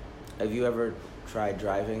 Have you ever tried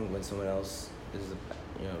driving when someone else is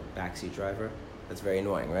a backseat driver? That's very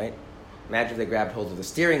annoying, right? Imagine if they grabbed hold of the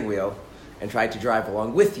steering wheel and tried to drive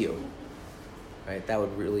along with you, right? That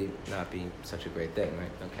would really not be such a great thing,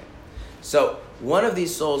 right? Okay. So one of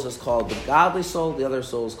these souls is called the godly soul. The other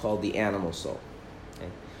soul is called the animal soul. Okay.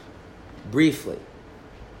 Briefly,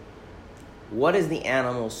 what does the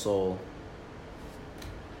animal soul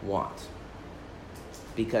want?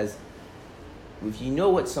 Because if you know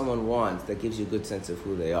what someone wants, that gives you a good sense of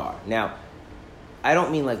who they are. Now, I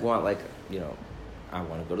don't mean like want, like, I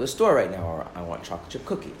want to go to the store right now, or I want chocolate chip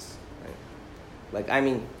cookies. Right? Like, I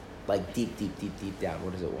mean, like deep, deep, deep, deep down,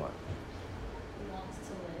 what does it want? It wants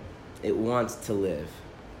to live. It wants to live.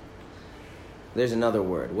 There's another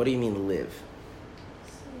word. What do you mean live?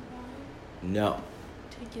 Survive. No.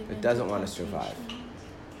 To It doesn't want to survive.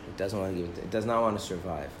 It doesn't want to give it. It does not want to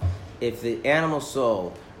survive. If the animal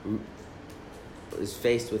soul is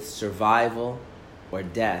faced with survival or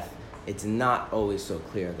death, it's not always so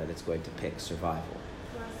clear that it's going to pick survival.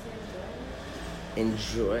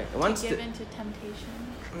 Enjoy. It wants to give into temptation.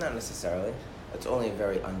 Not necessarily. It's only a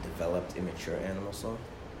very undeveloped, immature animal soul.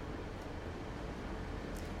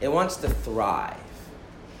 It wants to thrive.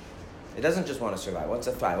 It doesn't just want to survive. It wants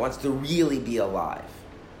to thrive. It wants to really be alive.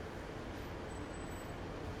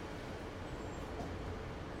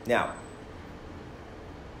 Now,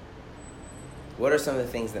 what are some of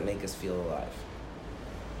the things that make us feel alive?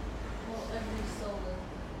 Well, every soul is.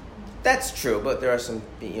 That's true, but there are some,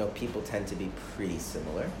 people tend to be pretty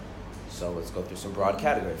similar. So let's go through some broad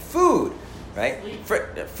categories. Food, right?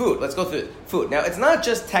 Food. Let's go through food. Now, it's not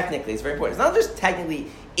just technically, it's very important. It's not just technically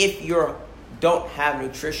if you don't have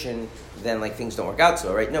nutrition, then like things don't work out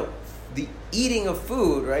so, right? No, the eating of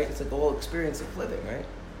food, right? It's like the whole experience of living, right?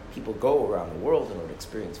 people go around the world in order to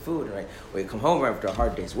experience food, right? Or you come home after a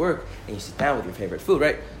hard day's work and you sit down with your favorite food,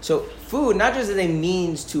 right? So food, not just as a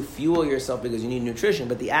means to fuel yourself because you need nutrition,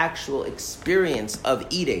 but the actual experience of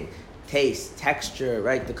eating, taste, texture,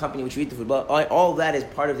 right? The company which you eat the food, all that is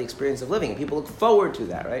part of the experience of living. And people look forward to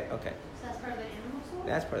that, right? Okay. So that's part of the animal soul?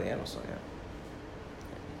 That's part of the animal soul, yeah.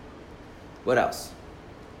 What else?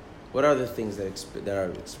 What are the things that are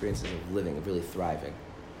experiences of living, of really thriving?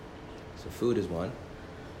 So food is one.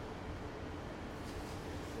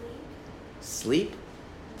 Sleep?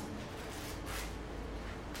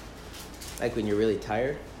 Like when you're really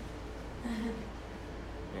tired?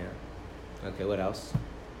 Yeah. Okay, what else?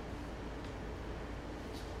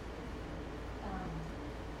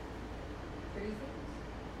 Pretty things.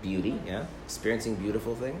 Beauty, yeah. Experiencing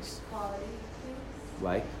beautiful things. Quality things.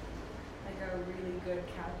 Like? Like a really good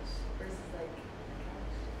couch versus like a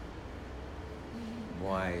couch.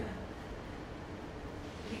 Why?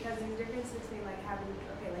 Because there's a difference between like having,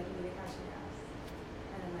 okay, like you need a couch in your house,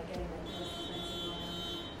 and then like getting like the most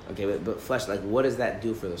expensive one. Okay, but flesh, like what does that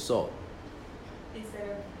do for the soul?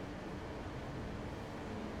 Instead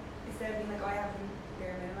of being like, oh, I have the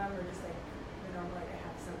bare minimum, or just like the normal, like I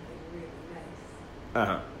have something really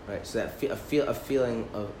nice. Right. So that a feeling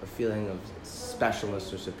of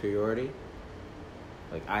specialness or superiority.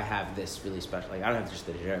 Like I have this really special. Like I don't have just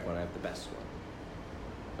the generic one. I have the best one.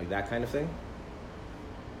 Like that kind of thing.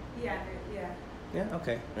 Yeah. Yeah.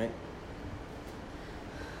 Okay. Right.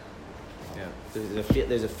 Yeah.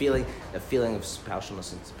 There's a feeling of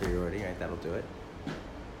specialness and superiority. Right. That'll do it.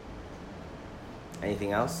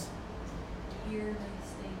 Anything else? Hear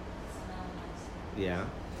nice things, smell nice things. Yeah.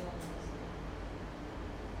 Feel nice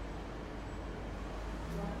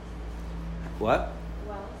things. What?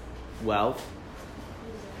 Wealth.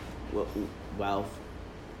 Wealth,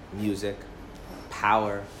 music,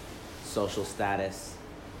 power, social status,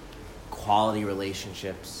 quality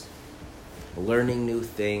relationships, learning new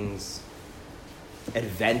things,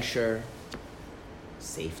 adventure,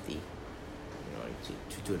 safety. You know,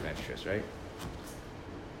 too adventurous, right?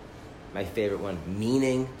 My favorite one,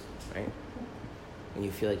 meaning, right? When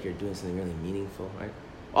you feel like you're doing something really meaningful, right?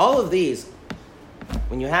 All of these,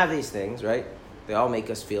 when you have these things, right, they all make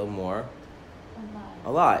us feel more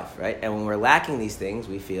alive, right? And when we're lacking these things,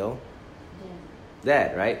 we feel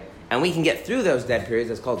dead, right? And we can get through those dead periods,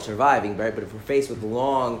 that's called surviving, right? But if we're faced with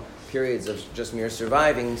long periods of just mere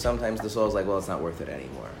surviving, sometimes the soul's like, well, it's not worth it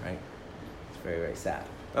anymore, right? It's very, very sad.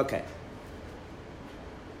 Okay.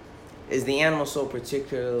 Is the animal soul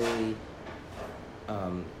particularly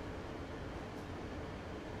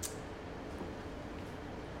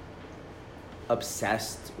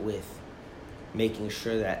obsessed with making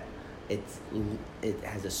sure that it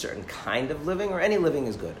has a certain kind of living, or any living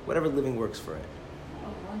is good? Whatever living works for it.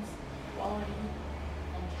 One's quality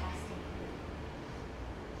and casting.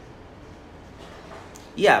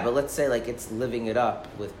 Yeah, but let's say like it's living it up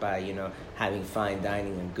by having fine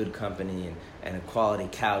dining and good company and a quality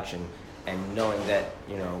couch and knowing that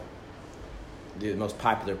the most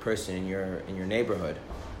popular person in your neighborhood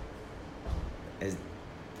is,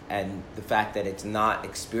 and the fact that it's not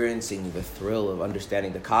experiencing the thrill of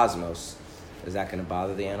understanding the cosmos, is that going to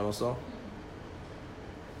bother the animal soul?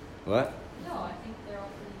 What? No, I think they're all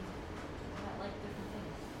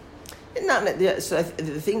pretty, not like different things. So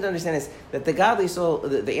the thing to understand is that the godly soul,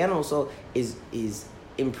 the animal soul, is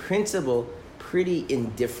in principle pretty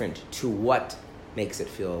indifferent to what makes it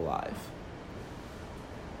feel alive.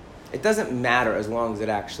 It doesn't matter as long as it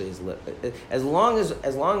actually is as long as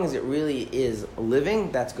it really is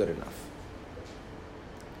living, that's good enough.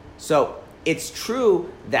 So it's true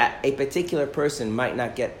that a particular person might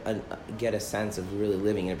not get a sense of really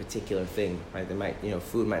living in a particular thing, right? They might,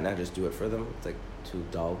 food might not just do it for them. It's like too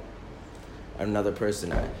dull. Another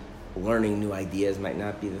person, learning new ideas might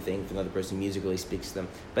not be the thing. For another person, music really speaks to them.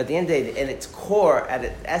 But at the end of the day, in its core, at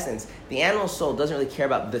its essence, the animal soul doesn't really care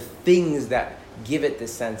about the things that give it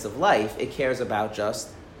this sense of life. It cares about just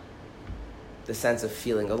the sense of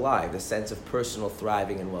feeling alive, the sense of personal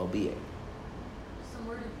thriving and well-being. So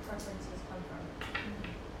where do preferences come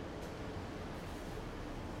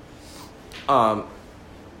from?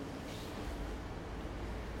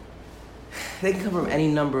 They can come from any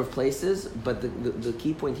number of places, but the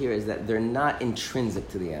key point here is that they're not intrinsic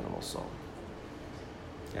to the animal soul.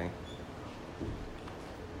 Okay?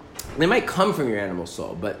 They might come from your animal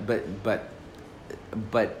soul, but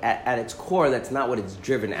at its core, that's not what it's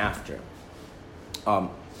driven after.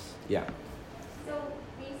 Yeah. So,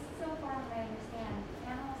 so far as I understand,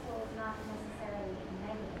 animal soul is not necessarily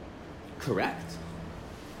negative. Correct.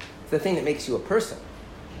 It's the thing that makes you a person.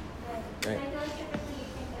 Right. Right. I don't typically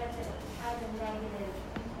think of it as a negative,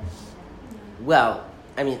 because Well,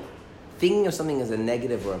 I mean, thinking of something as a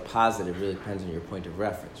negative or a positive really depends on your point of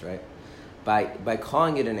reference, right? By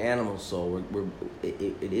calling it an animal soul,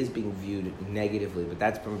 it is being viewed negatively, but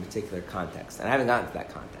that's from a particular context. And I haven't gotten to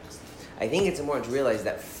that context. I think it's important to realize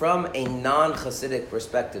that from a non-Hasidic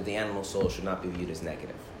perspective, the animal soul should not be viewed as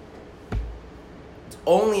negative. It's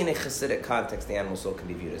only in a Hasidic context the animal soul can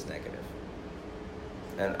be viewed as negative.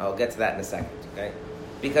 And I'll get to that in a second, okay?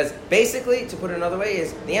 Because basically, to put it another way,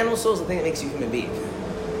 is the animal soul is the thing that makes you a human being.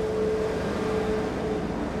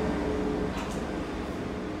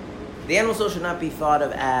 The animal soul should not be thought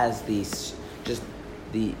of as the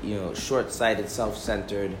short-sighted,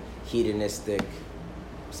 self-centered, hedonistic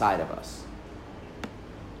side of us.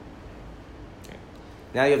 Okay.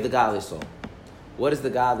 Now you have the godly soul. What does the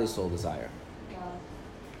godly soul desire? God.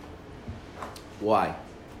 Why?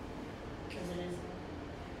 Because it is.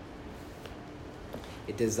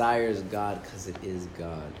 It desires God because it is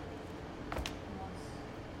God.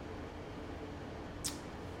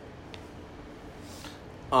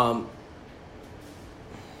 I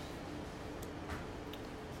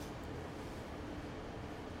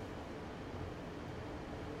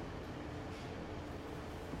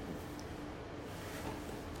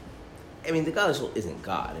mean, the godly soul isn't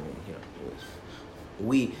God. I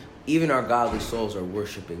mean, even our godly souls are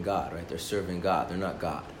worshiping God, right? They're serving God. They're not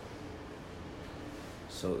God.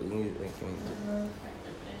 So, It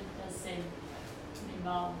does say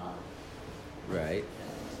involve. right?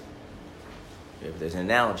 If there's an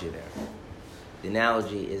analogy there. The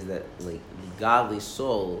analogy is that, like, the godly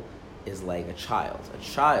soul is like a child. A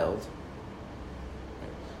child. Right?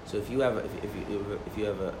 So if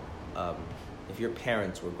your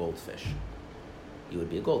parents were goldfish, you would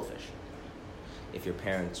be a goldfish. If your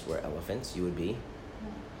parents were elephants, you would be.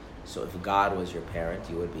 So if God was your parent,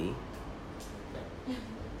 you'd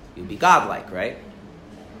be godlike, right?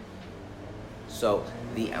 So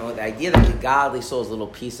the idea that the godly soul is a little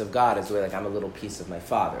piece of God is where, like, I'm a little piece of my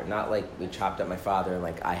father. Not like we chopped up my father and,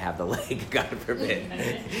 like, I have the leg, God forbid.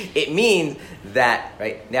 It means that,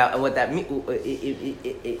 right? Now, and what that means,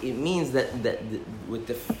 it means that what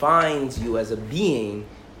defines you as a being,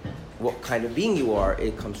 what kind of being you are,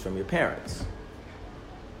 it comes from your parents.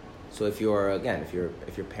 So if your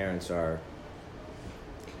parents are,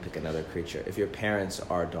 pick another creature. If your parents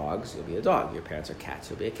are dogs, you'll be a dog. Your parents are cats,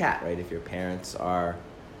 you'll be a cat, right? If your parents are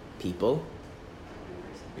people,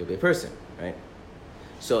 you'll be a person, right?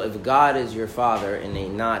 So if God is your father in a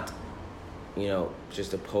not,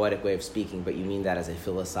 just a poetic way of speaking, but you mean that as a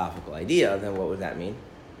philosophical idea, then what would that mean?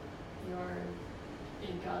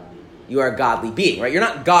 You are a godly being, right? You're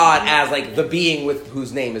not God as, like, the being with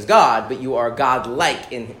whose name is God, but you are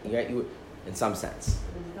God-like in some sense.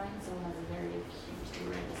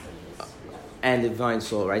 And the divine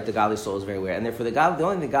soul, right? The godly soul is very aware. And therefore, the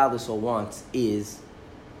only thing the godly soul wants is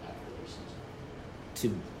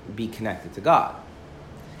to be connected to God.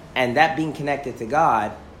 And that being connected to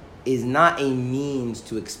God is not a means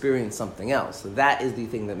to experience something else. So that is the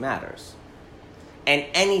thing that matters. And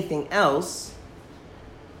anything else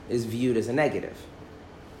is viewed as a negative.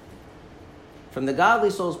 From the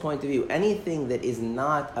godly soul's point of view, anything that is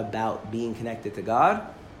not about being connected to God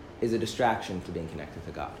is a distraction to being connected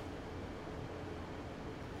to God.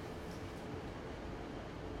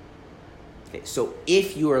 Okay, so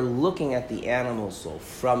if you are looking at the animal soul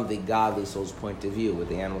from the godly soul's point of view, would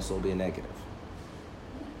the animal soul be a negative?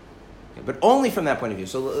 Okay, but only from that point of view.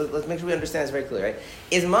 So let's make sure we understand this very clearly, right?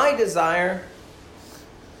 Is my desire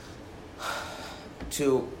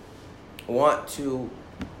to want to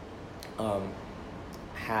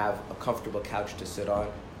have a comfortable couch to sit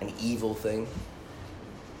on an evil thing?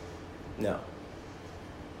 No.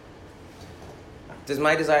 Does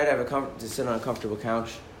my desire to have to sit on a comfortable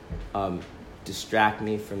couch distract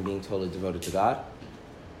me from being totally devoted to God?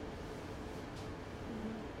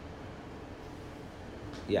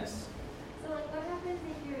 Yes. So, like, what happens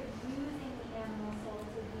if you're using the animal soul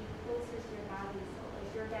to be closer to your godly soul?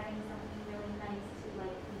 Like, you're getting something really nice to,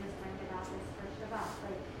 like, we just learned about this for Shabbat,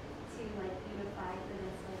 like, to, like, beautify for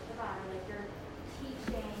this, like, Shabbat, or, like, you're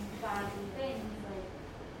teaching godly things, like,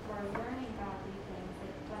 or learning godly things,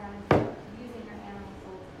 like, what happens if you're using your animal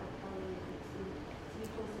soul to propel you to be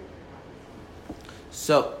closer to your godly soul?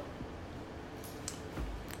 So,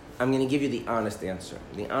 I'm going to give you the honest answer.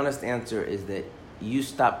 The honest answer is that you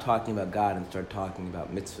stop talking about God and start talking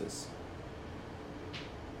about mitzvahs.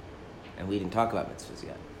 And we didn't talk about mitzvahs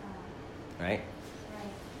yet. Right?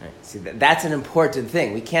 Right. See, that's an important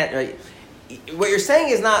thing. We can't... Right? What you're saying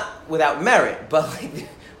is not without merit, but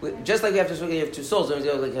like, just like we have to you have two souls.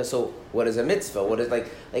 So what is a mitzvah? What is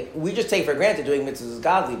like we just take for granted doing mitzvahs is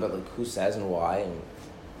godly, but like who says and why? And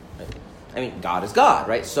right? I mean, God is God,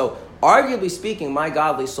 right? So, arguably speaking, my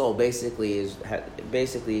godly soul basically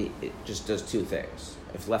it just does two things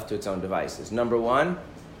if left to its own devices. Number one,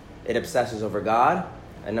 it obsesses over God,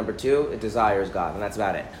 and number two, it desires God, and that's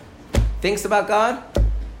about it. Thinks about God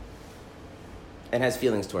and has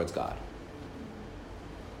feelings towards God.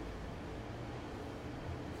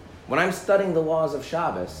 When I'm studying the laws of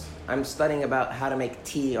Shabbos, I'm studying about how to make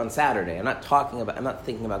tea on Saturday. I'm not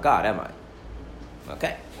thinking about God, am I?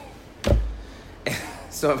 Okay.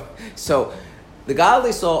 So the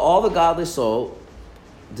godly soul, all the godly soul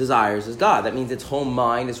desires is God. That means its whole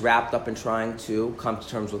mind is wrapped up in trying to come to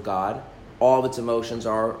terms with God. All of its emotions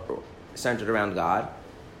are centered around God.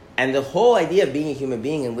 And the whole idea of being a human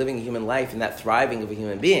being and living a human life and that thriving of a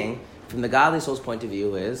human being, from the godly soul's point of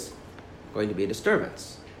view, is going to be a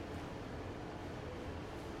disturbance.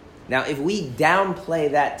 Now, if we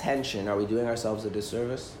downplay that tension, are we doing ourselves a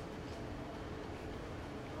disservice?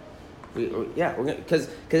 Because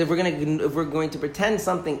if we're going to pretend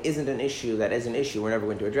something isn't an issue that is an issue, we're never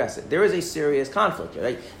going to address it. There is a serious conflict,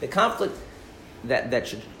 right? The conflict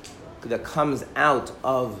that comes out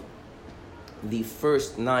of the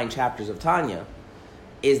first 9 chapters of Tanya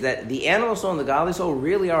is that the animal soul and the godly soul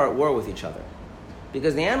really are at war with each other,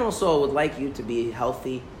 because the animal soul would like you to be a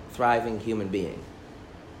healthy, thriving human being.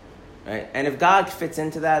 Right? And if God fits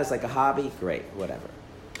into that as like a hobby, great, whatever.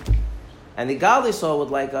 And the godly soul would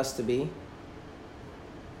like us to be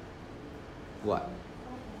what?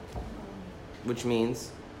 Which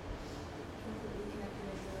means?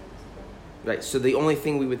 Right, so the only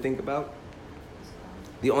thing we would think about,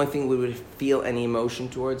 the only thing we would feel any emotion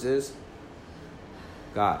towards is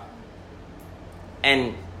God.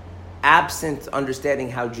 And absent understanding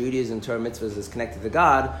how Judaism, Torah, mitzvahs is connected to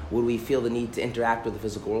God, would we feel the need to interact with the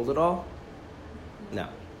physical world at all? No.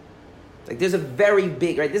 Like there's a very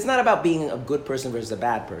big, right? This is not about being a good person versus a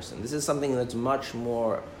bad person. This is something that's much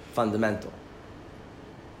more fundamental.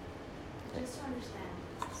 Just to understand,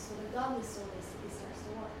 so the godly soul basically starts to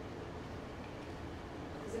work.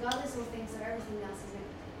 Because the godly soul thinks that everything else is negative.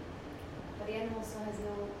 But the animal soul has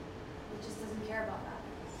it just doesn't care about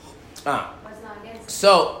that. But it's not against it.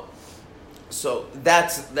 So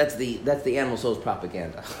that's the animal soul's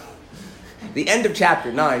propaganda. The end of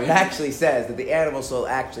chapter 9, it actually says that the animal soul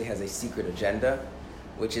actually has a secret agenda,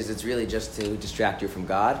 which is it's really just to distract you from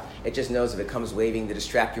God. It just knows if it comes waving the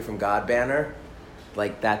distract you from God banner,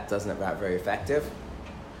 like that doesn't not very effective.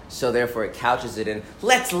 So therefore it couches it in,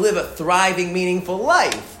 let's live a thriving, meaningful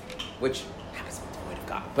life, which has a bit of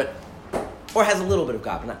God, or has a little bit of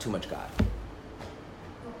God, but not too much God.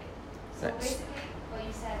 Okay. So basically, what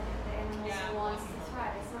you said, the animal soul wants to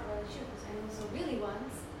thrive. It's not really true. What the animal soul really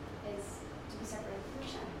wants is to be separated from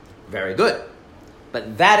Hashem. Very good.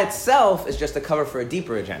 But that itself is just a cover for a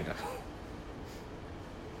deeper agenda. To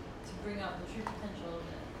bring out the true potential of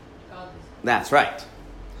the godly soul. That's right.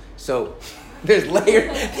 So there's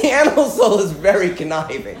layer. The animal soul is very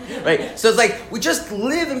conniving, right? So it's like we just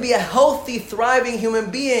live and be a healthy, thriving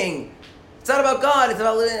human being. It's not about God. It's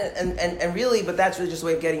about and really, but that's really just a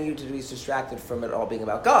way of getting you to be distracted from it all being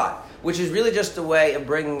about God, which is really just a way of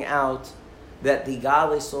bringing out that the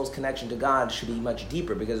godly soul's connection to God should be much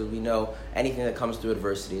deeper, because we know anything that comes through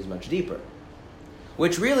adversity is much deeper.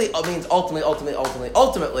 Which really means ultimately,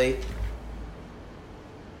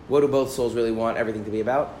 what do both souls really want everything to be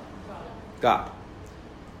about? God.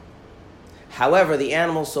 However, the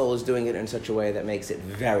animal soul is doing it in such a way that makes it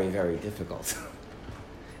very, very difficult.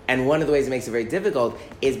 And one of the ways it makes it very difficult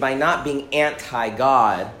is by not being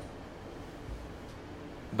anti-God,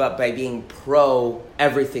 but by being pro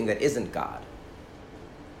everything that isn't God.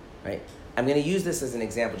 Right? I'm going to use this as an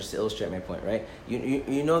example just to illustrate my point, right?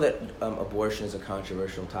 You know that abortion is a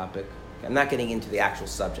controversial topic. I'm not getting into the actual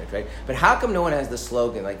subject, right? But how come no one has the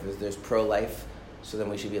slogan, like there's pro-life, so then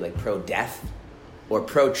we should be like pro-death, or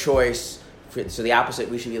pro-choice, so the opposite,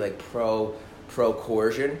 we should be like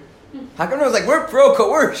pro-coercion? How come no one's like, we're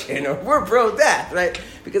pro-coercion, or we're pro-death, right?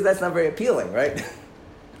 Because that's not very appealing, right?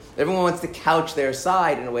 Everyone wants to couch their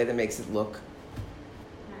side in a way that makes it look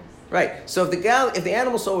right. So if the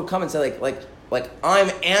animal soul would come and say like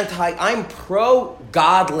I'm pro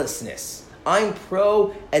godlessness, I'm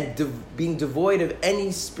pro being devoid of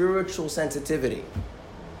any spiritual sensitivity,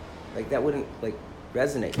 like that wouldn't like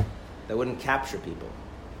resonate, that wouldn't capture people,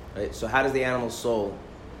 right? So how does the animal soul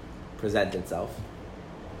present itself?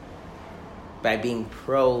 By being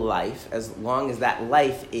pro-life, as long as that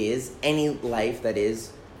life is any life that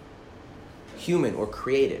is human or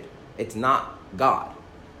created. It's not God.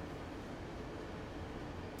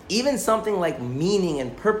 Even something like meaning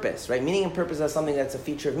and purpose, right? Meaning and purpose is something that's a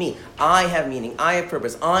feature of me. I have meaning, I have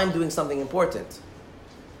purpose, I'm doing something important.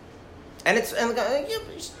 And you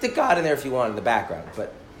stick God in there if you want in the background,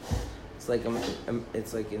 but it's like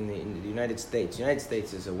in the United States. The United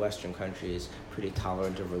States is a Western country, is pretty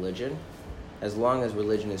tolerant of religion, as long as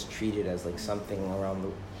religion is treated as like something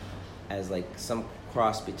as like some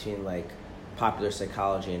cross between like popular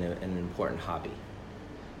psychology and an important hobby.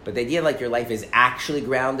 But the idea like your life is actually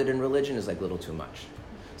grounded in religion is like a little too much.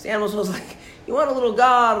 So the animal soul is like, you want a little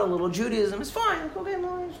God, a little Judaism, it's fine. Like, okay,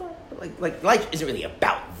 no, it's fine. But like life isn't really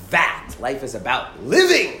about that. Life is about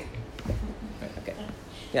living. Okay.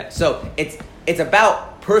 Yeah, so it's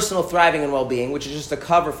about personal thriving and well-being, which is just a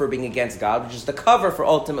cover for being against God, which is the cover for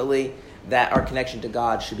ultimately that our connection to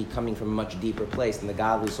God should be coming from a much deeper place, and the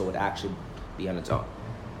godly soul would actually be on its own.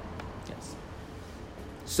 Yes.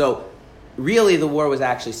 So, really, the war was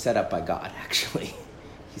actually set up by God, actually.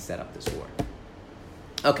 He set up this war.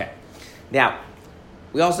 Okay. Now,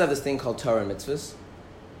 we also have this thing called Torah and mitzvahs.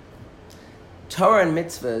 Torah and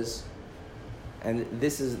mitzvahs, and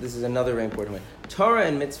this is another very important one. Torah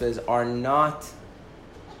and mitzvahs are not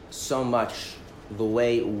so much the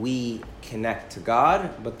way we connect to God,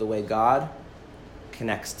 but the way God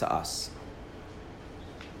connects to us.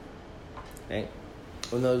 Okay?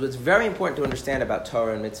 What's very important to understand about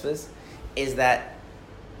Torah and mitzvahs is that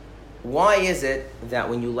why is it that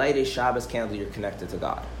when you light a Shabbos candle, you're connected to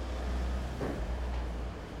God?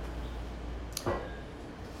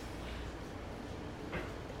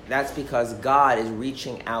 That's because God is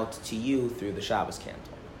reaching out to you through the Shabbos candle.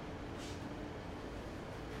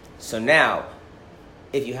 So now,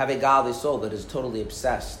 if you have a godly soul that is totally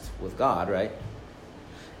obsessed with God, right?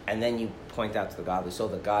 And then you point out to the godly soul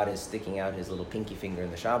that God is sticking out his little pinky finger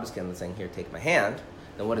in the Shabbos candle and saying, here, take my hand,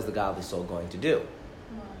 then what is the godly soul going to do?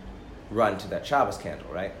 Run to that Shabbos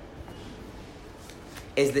candle, right?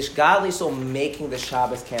 Is this godly soul making the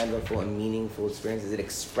Shabbos candle for a meaningful experience? Is it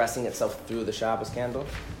expressing itself through the Shabbos candle?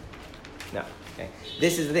 No. Okay.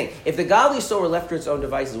 This is the thing. If the godly soul were left to its own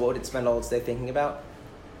devices, what would it spend all its day thinking about?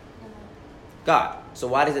 God. So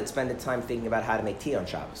why does it spend its time thinking about how to make tea on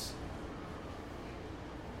Shabbos?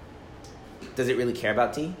 Does it really care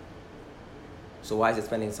about tea? So why is it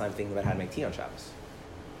spending its time thinking about how to make tea on Shabbos?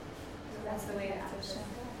 That's the way to access Hashem.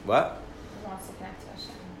 What? It wants to connect to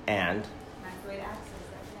Hashem. And? That's the way to access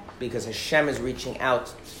that connection. Because Hashem is reaching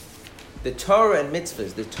out. The Torah and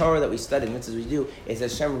mitzvahs, the Torah that we study, the mitzvahs we do, is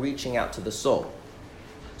Hashem reaching out to the soul.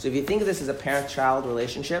 So if you think of this as a parent-child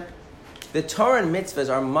relationship, the Torah and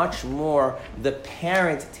mitzvahs are much more the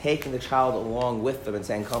parent taking the child along with them and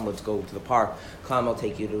saying, come, let's go to the park. Come, I'll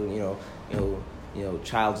take you to,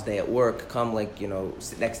 Child's Day at work. Come,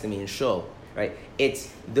 sit next to me in shul. Right?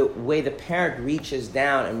 It's the way the parent reaches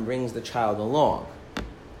down and brings the child along.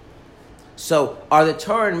 So, are the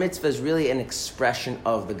Torah and mitzvahs really an expression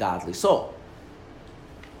of the godly soul?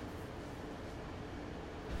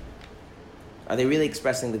 Are they really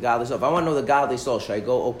expressing the godly soul? If I want to know the godly soul, should I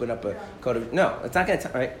go open up a code of... No, it's not going to...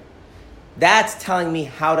 Right? That's telling me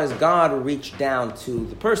how does God reach down to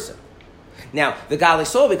the person. Now, the godly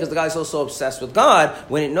soul, because the godly soul is so obsessed with God,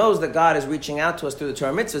 when it knows that God is reaching out to us through the Torah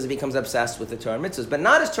and mitzvahs, it becomes obsessed with the Torah and mitzvahs. But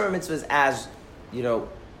not as Torah and mitzvahs as,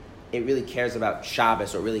 it really cares about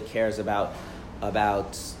Shabbos or really cares about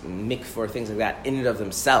mikvah or things like that in and of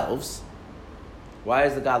themselves. Why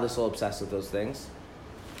is the godly soul obsessed with those things?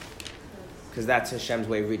 Because that's Hashem's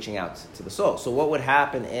way of reaching out to the soul. So what would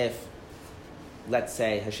happen if, let's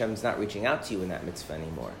say, Hashem's not reaching out to you in that mitzvah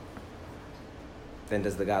anymore? Then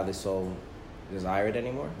does the godly soul desire it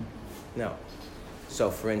anymore? No. So,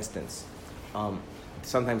 for instance,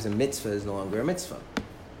 sometimes a mitzvah is no longer a mitzvah.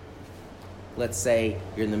 Let's say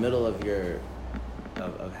you're in the middle of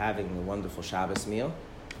of having a wonderful Shabbos meal,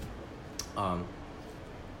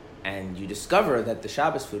 and you discover that the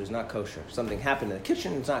Shabbos food is not kosher. Something happened in the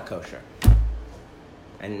kitchen, it's not kosher.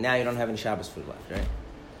 And now you don't have any Shabbos food left, right?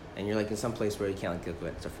 And you're in some place where you can't get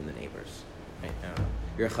stuff from the neighbors, right? I don't know.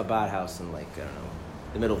 You're a Chabad house in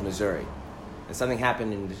the middle of Missouri. And something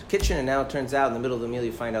happened in the kitchen, and now it turns out in the middle of the meal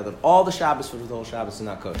you find out that all the Shabbos food for the whole Shabbos is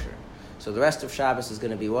not kosher. So the rest of Shabbos is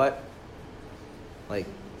going to be what?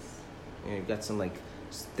 You've got some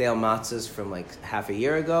stale matzahs from half a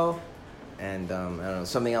year ago, and I don't know,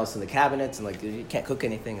 something else in the cabinets, and you can't cook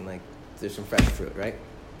anything, and there's some fresh fruit, right?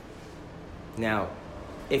 Now,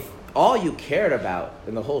 if all you cared about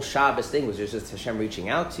in the whole Shabbos thing was just Hashem reaching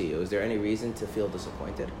out to you, is there any reason to feel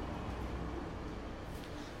disappointed?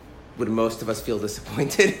 Would most of us feel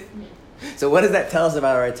disappointed? So what does that tell us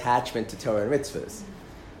about our attachment to Torah and mitzvahs?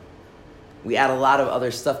 We add a lot of other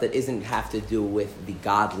stuff that doesn't have to do with the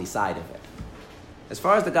godly side of it. As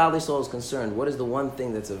far as the godly soul is concerned, what is the one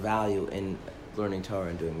thing that's of value in learning Torah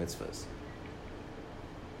and doing mitzvahs?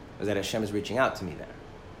 Is that Hashem is reaching out to me there.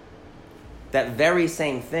 That very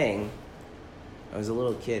same thing, I was a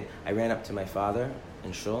little kid, I ran up to my father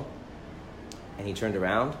in shul, and he turned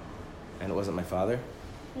around, and it wasn't my father,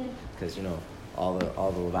 because, you know, all the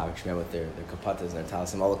Lubavitch men with their kapatas and their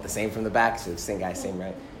talisim all look the same from the back, so the same guy, same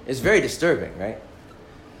right. It's very disturbing, right?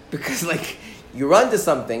 Because, like, you run to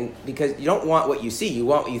something because you don't want what you see, you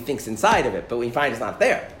want what you think's inside of it, but when you find it's not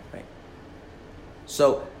there, right?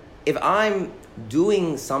 So, if I'm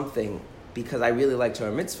doing something because I really like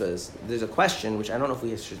Torah mitzvahs, there's a question, which I don't know if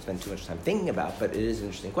we should spend too much time thinking about, but it is an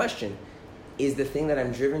interesting question. Is the thing that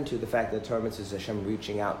I'm driven to the fact that Torah mitzvahs is Hashem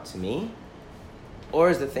reaching out to me? Or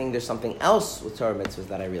is the thing there's something else with Torah mitzvahs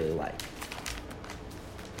that I really like?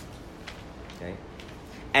 Okay?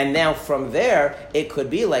 And now from there, it could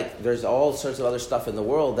be like there's all sorts of other stuff in the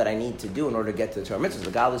world that I need to do in order to get to the Torah mitzvahs.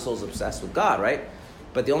 The godly soul is obsessed with God, right?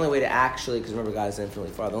 But the only way to actually, because remember God is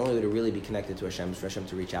infinitely far, the only way to really be connected to Hashem is for Hashem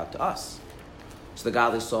to reach out to us. So the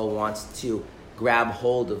godly soul wants to grab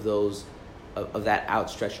hold of those, of that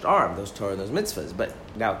outstretched arm, those Torah and those mitzvahs. But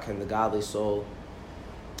now, can the godly soul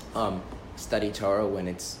study Torah when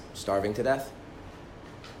it's starving to death?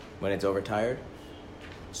 When it's overtired?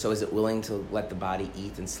 So is it willing to let the body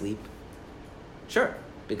eat and sleep? Sure,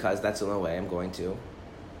 because that's the only way I'm going to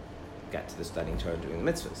get to the studying Torah and doing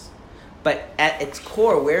the mitzvahs. But at its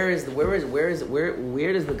core, where does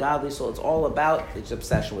the godly soul? It's all about its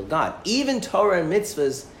obsession with God. Even Torah and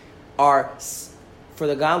mitzvahs are, for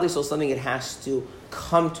the godly soul, something it has to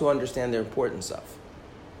come to understand the importance of.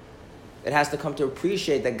 It has to come to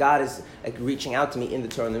appreciate that God is like reaching out to me in the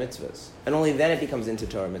Torah and the mitzvahs. And only then it becomes into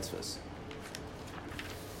Torah and mitzvahs.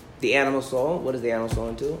 The animal soul, what is the animal soul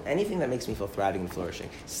into? Anything that makes me feel thriving and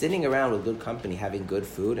flourishing. Sitting around with good company, having good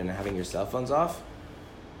food, and having your cell phones off,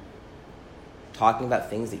 talking about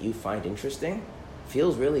things that you find interesting,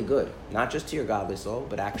 feels really good. Not just to your godly soul,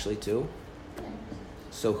 but actually too.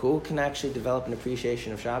 So who can actually develop an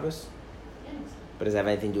appreciation of Shabbos? But does it have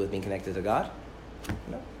anything to do with being connected to God?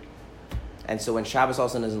 No. And so when Shabbos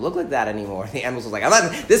also doesn't look like that anymore, the animals was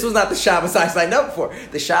like, this was not the Shabbos I signed up for.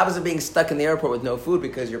 The Shabbos of being stuck in the airport with no food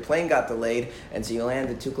because your plane got delayed, and so you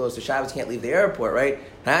landed too close to Shabbos, can't leave the airport, right?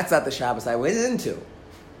 That's not the Shabbos I went into.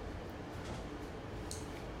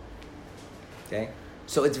 Okay?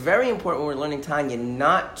 So it's very important when we're learning Tanya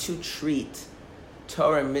not to treat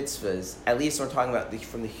Torah and mitzvahs, at least when we're talking about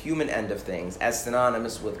from the human end of things, as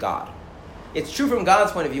synonymous with God. It's true from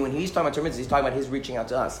God's point of view. When he's talking about Torah mitzvahs, he's talking about his reaching out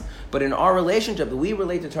to us. But in our relationship, we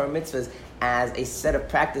relate to Torah mitzvahs as a set of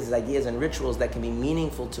practices, ideas, and rituals that can be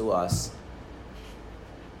meaningful to us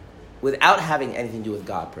without having anything to do with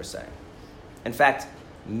God per se. In fact,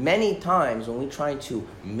 many times when we try to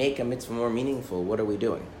make a mitzvah more meaningful, what are we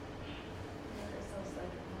doing?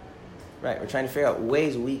 Right, we're trying to figure out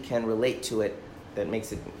ways we can relate to it that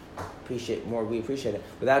makes it we appreciate it,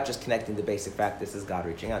 without just connecting the basic fact this is God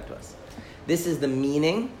reaching out to us. This is the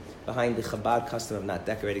meaning behind the Chabad custom of not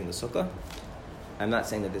decorating the sukkah. I'm not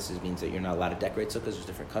saying that this means that you're not allowed to decorate sukkahs. There's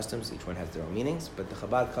different customs. Each one has their own meanings. But the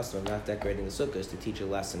Chabad custom of not decorating the sukkah is to teach a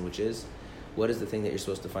lesson, which is, what is the thing that you're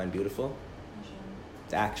supposed to find beautiful? Hashem.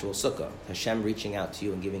 The actual sukkah. Hashem reaching out to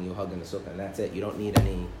you and giving you a hug in the sukkah. And that's it. You don't need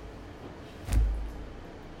any...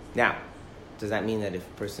 Now, does that mean that if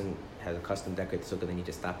a person has a custom decorate the sukkah, they need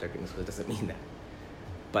to stop decorating the sukkah? It doesn't mean that.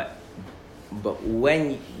 But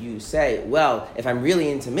when you say, well, if I'm really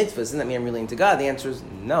into mitzvahs, doesn't that mean I'm really into God? The answer is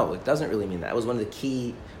no, it doesn't really mean that. That was one of the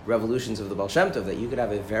key revolutions of the Baal Shem Tov, that you could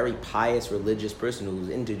have a very pious religious person who's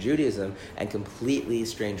into Judaism and completely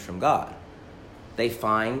estranged from God. They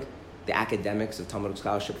find the academics of Talmudic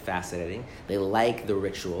scholarship fascinating. They like the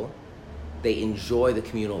ritual. They enjoy the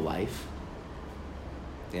communal life.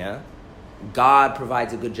 Yeah? God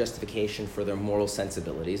provides a good justification for their moral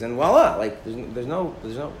sensibilities, and voila! Like there's no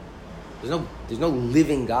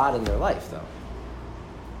living God in their life, though.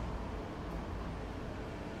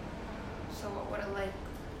 So what would a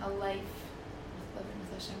life living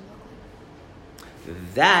with Hashem look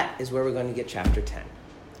like? That is where we're going to get chapter 10.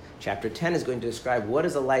 Chapter 10 is going to describe what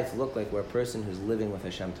does a life look like where a person who's living with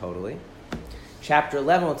Hashem totally. Chapter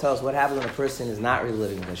 11 will tell us what happens when a person is not really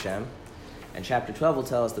living with Hashem. And chapter 12 will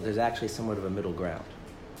tell us that there's actually somewhat of a middle ground,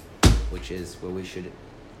 which is where we should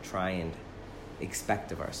try and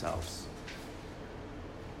expect of ourselves.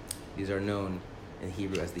 These are known in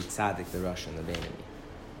Hebrew as the tzaddik, the Rosh, and the Beinoni.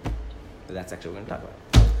 But that's actually what we're going to talk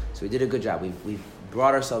about. So we did a good job. We've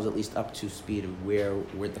brought ourselves at least up to speed of where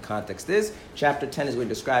the context is. Chapter 10 is going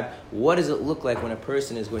to describe what does it look like when a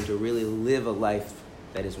person is going to really live a life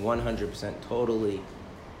that is 100% totally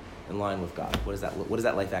in line with God. What does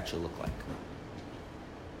that life actually look like?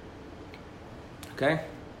 Okay?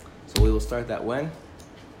 So we will start that when?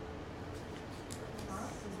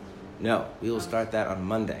 No, we will start that on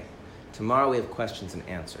Monday. Tomorrow we have questions and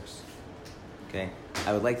answers. Okay?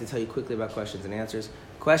 I would like to tell you quickly about questions and answers.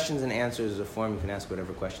 Questions and answers is a form you can ask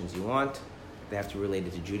whatever questions you want. They have to be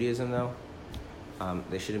related to Judaism, though.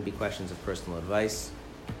 They shouldn't be questions of personal advice.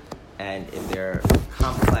 And if they're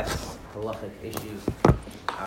complex halachic issues,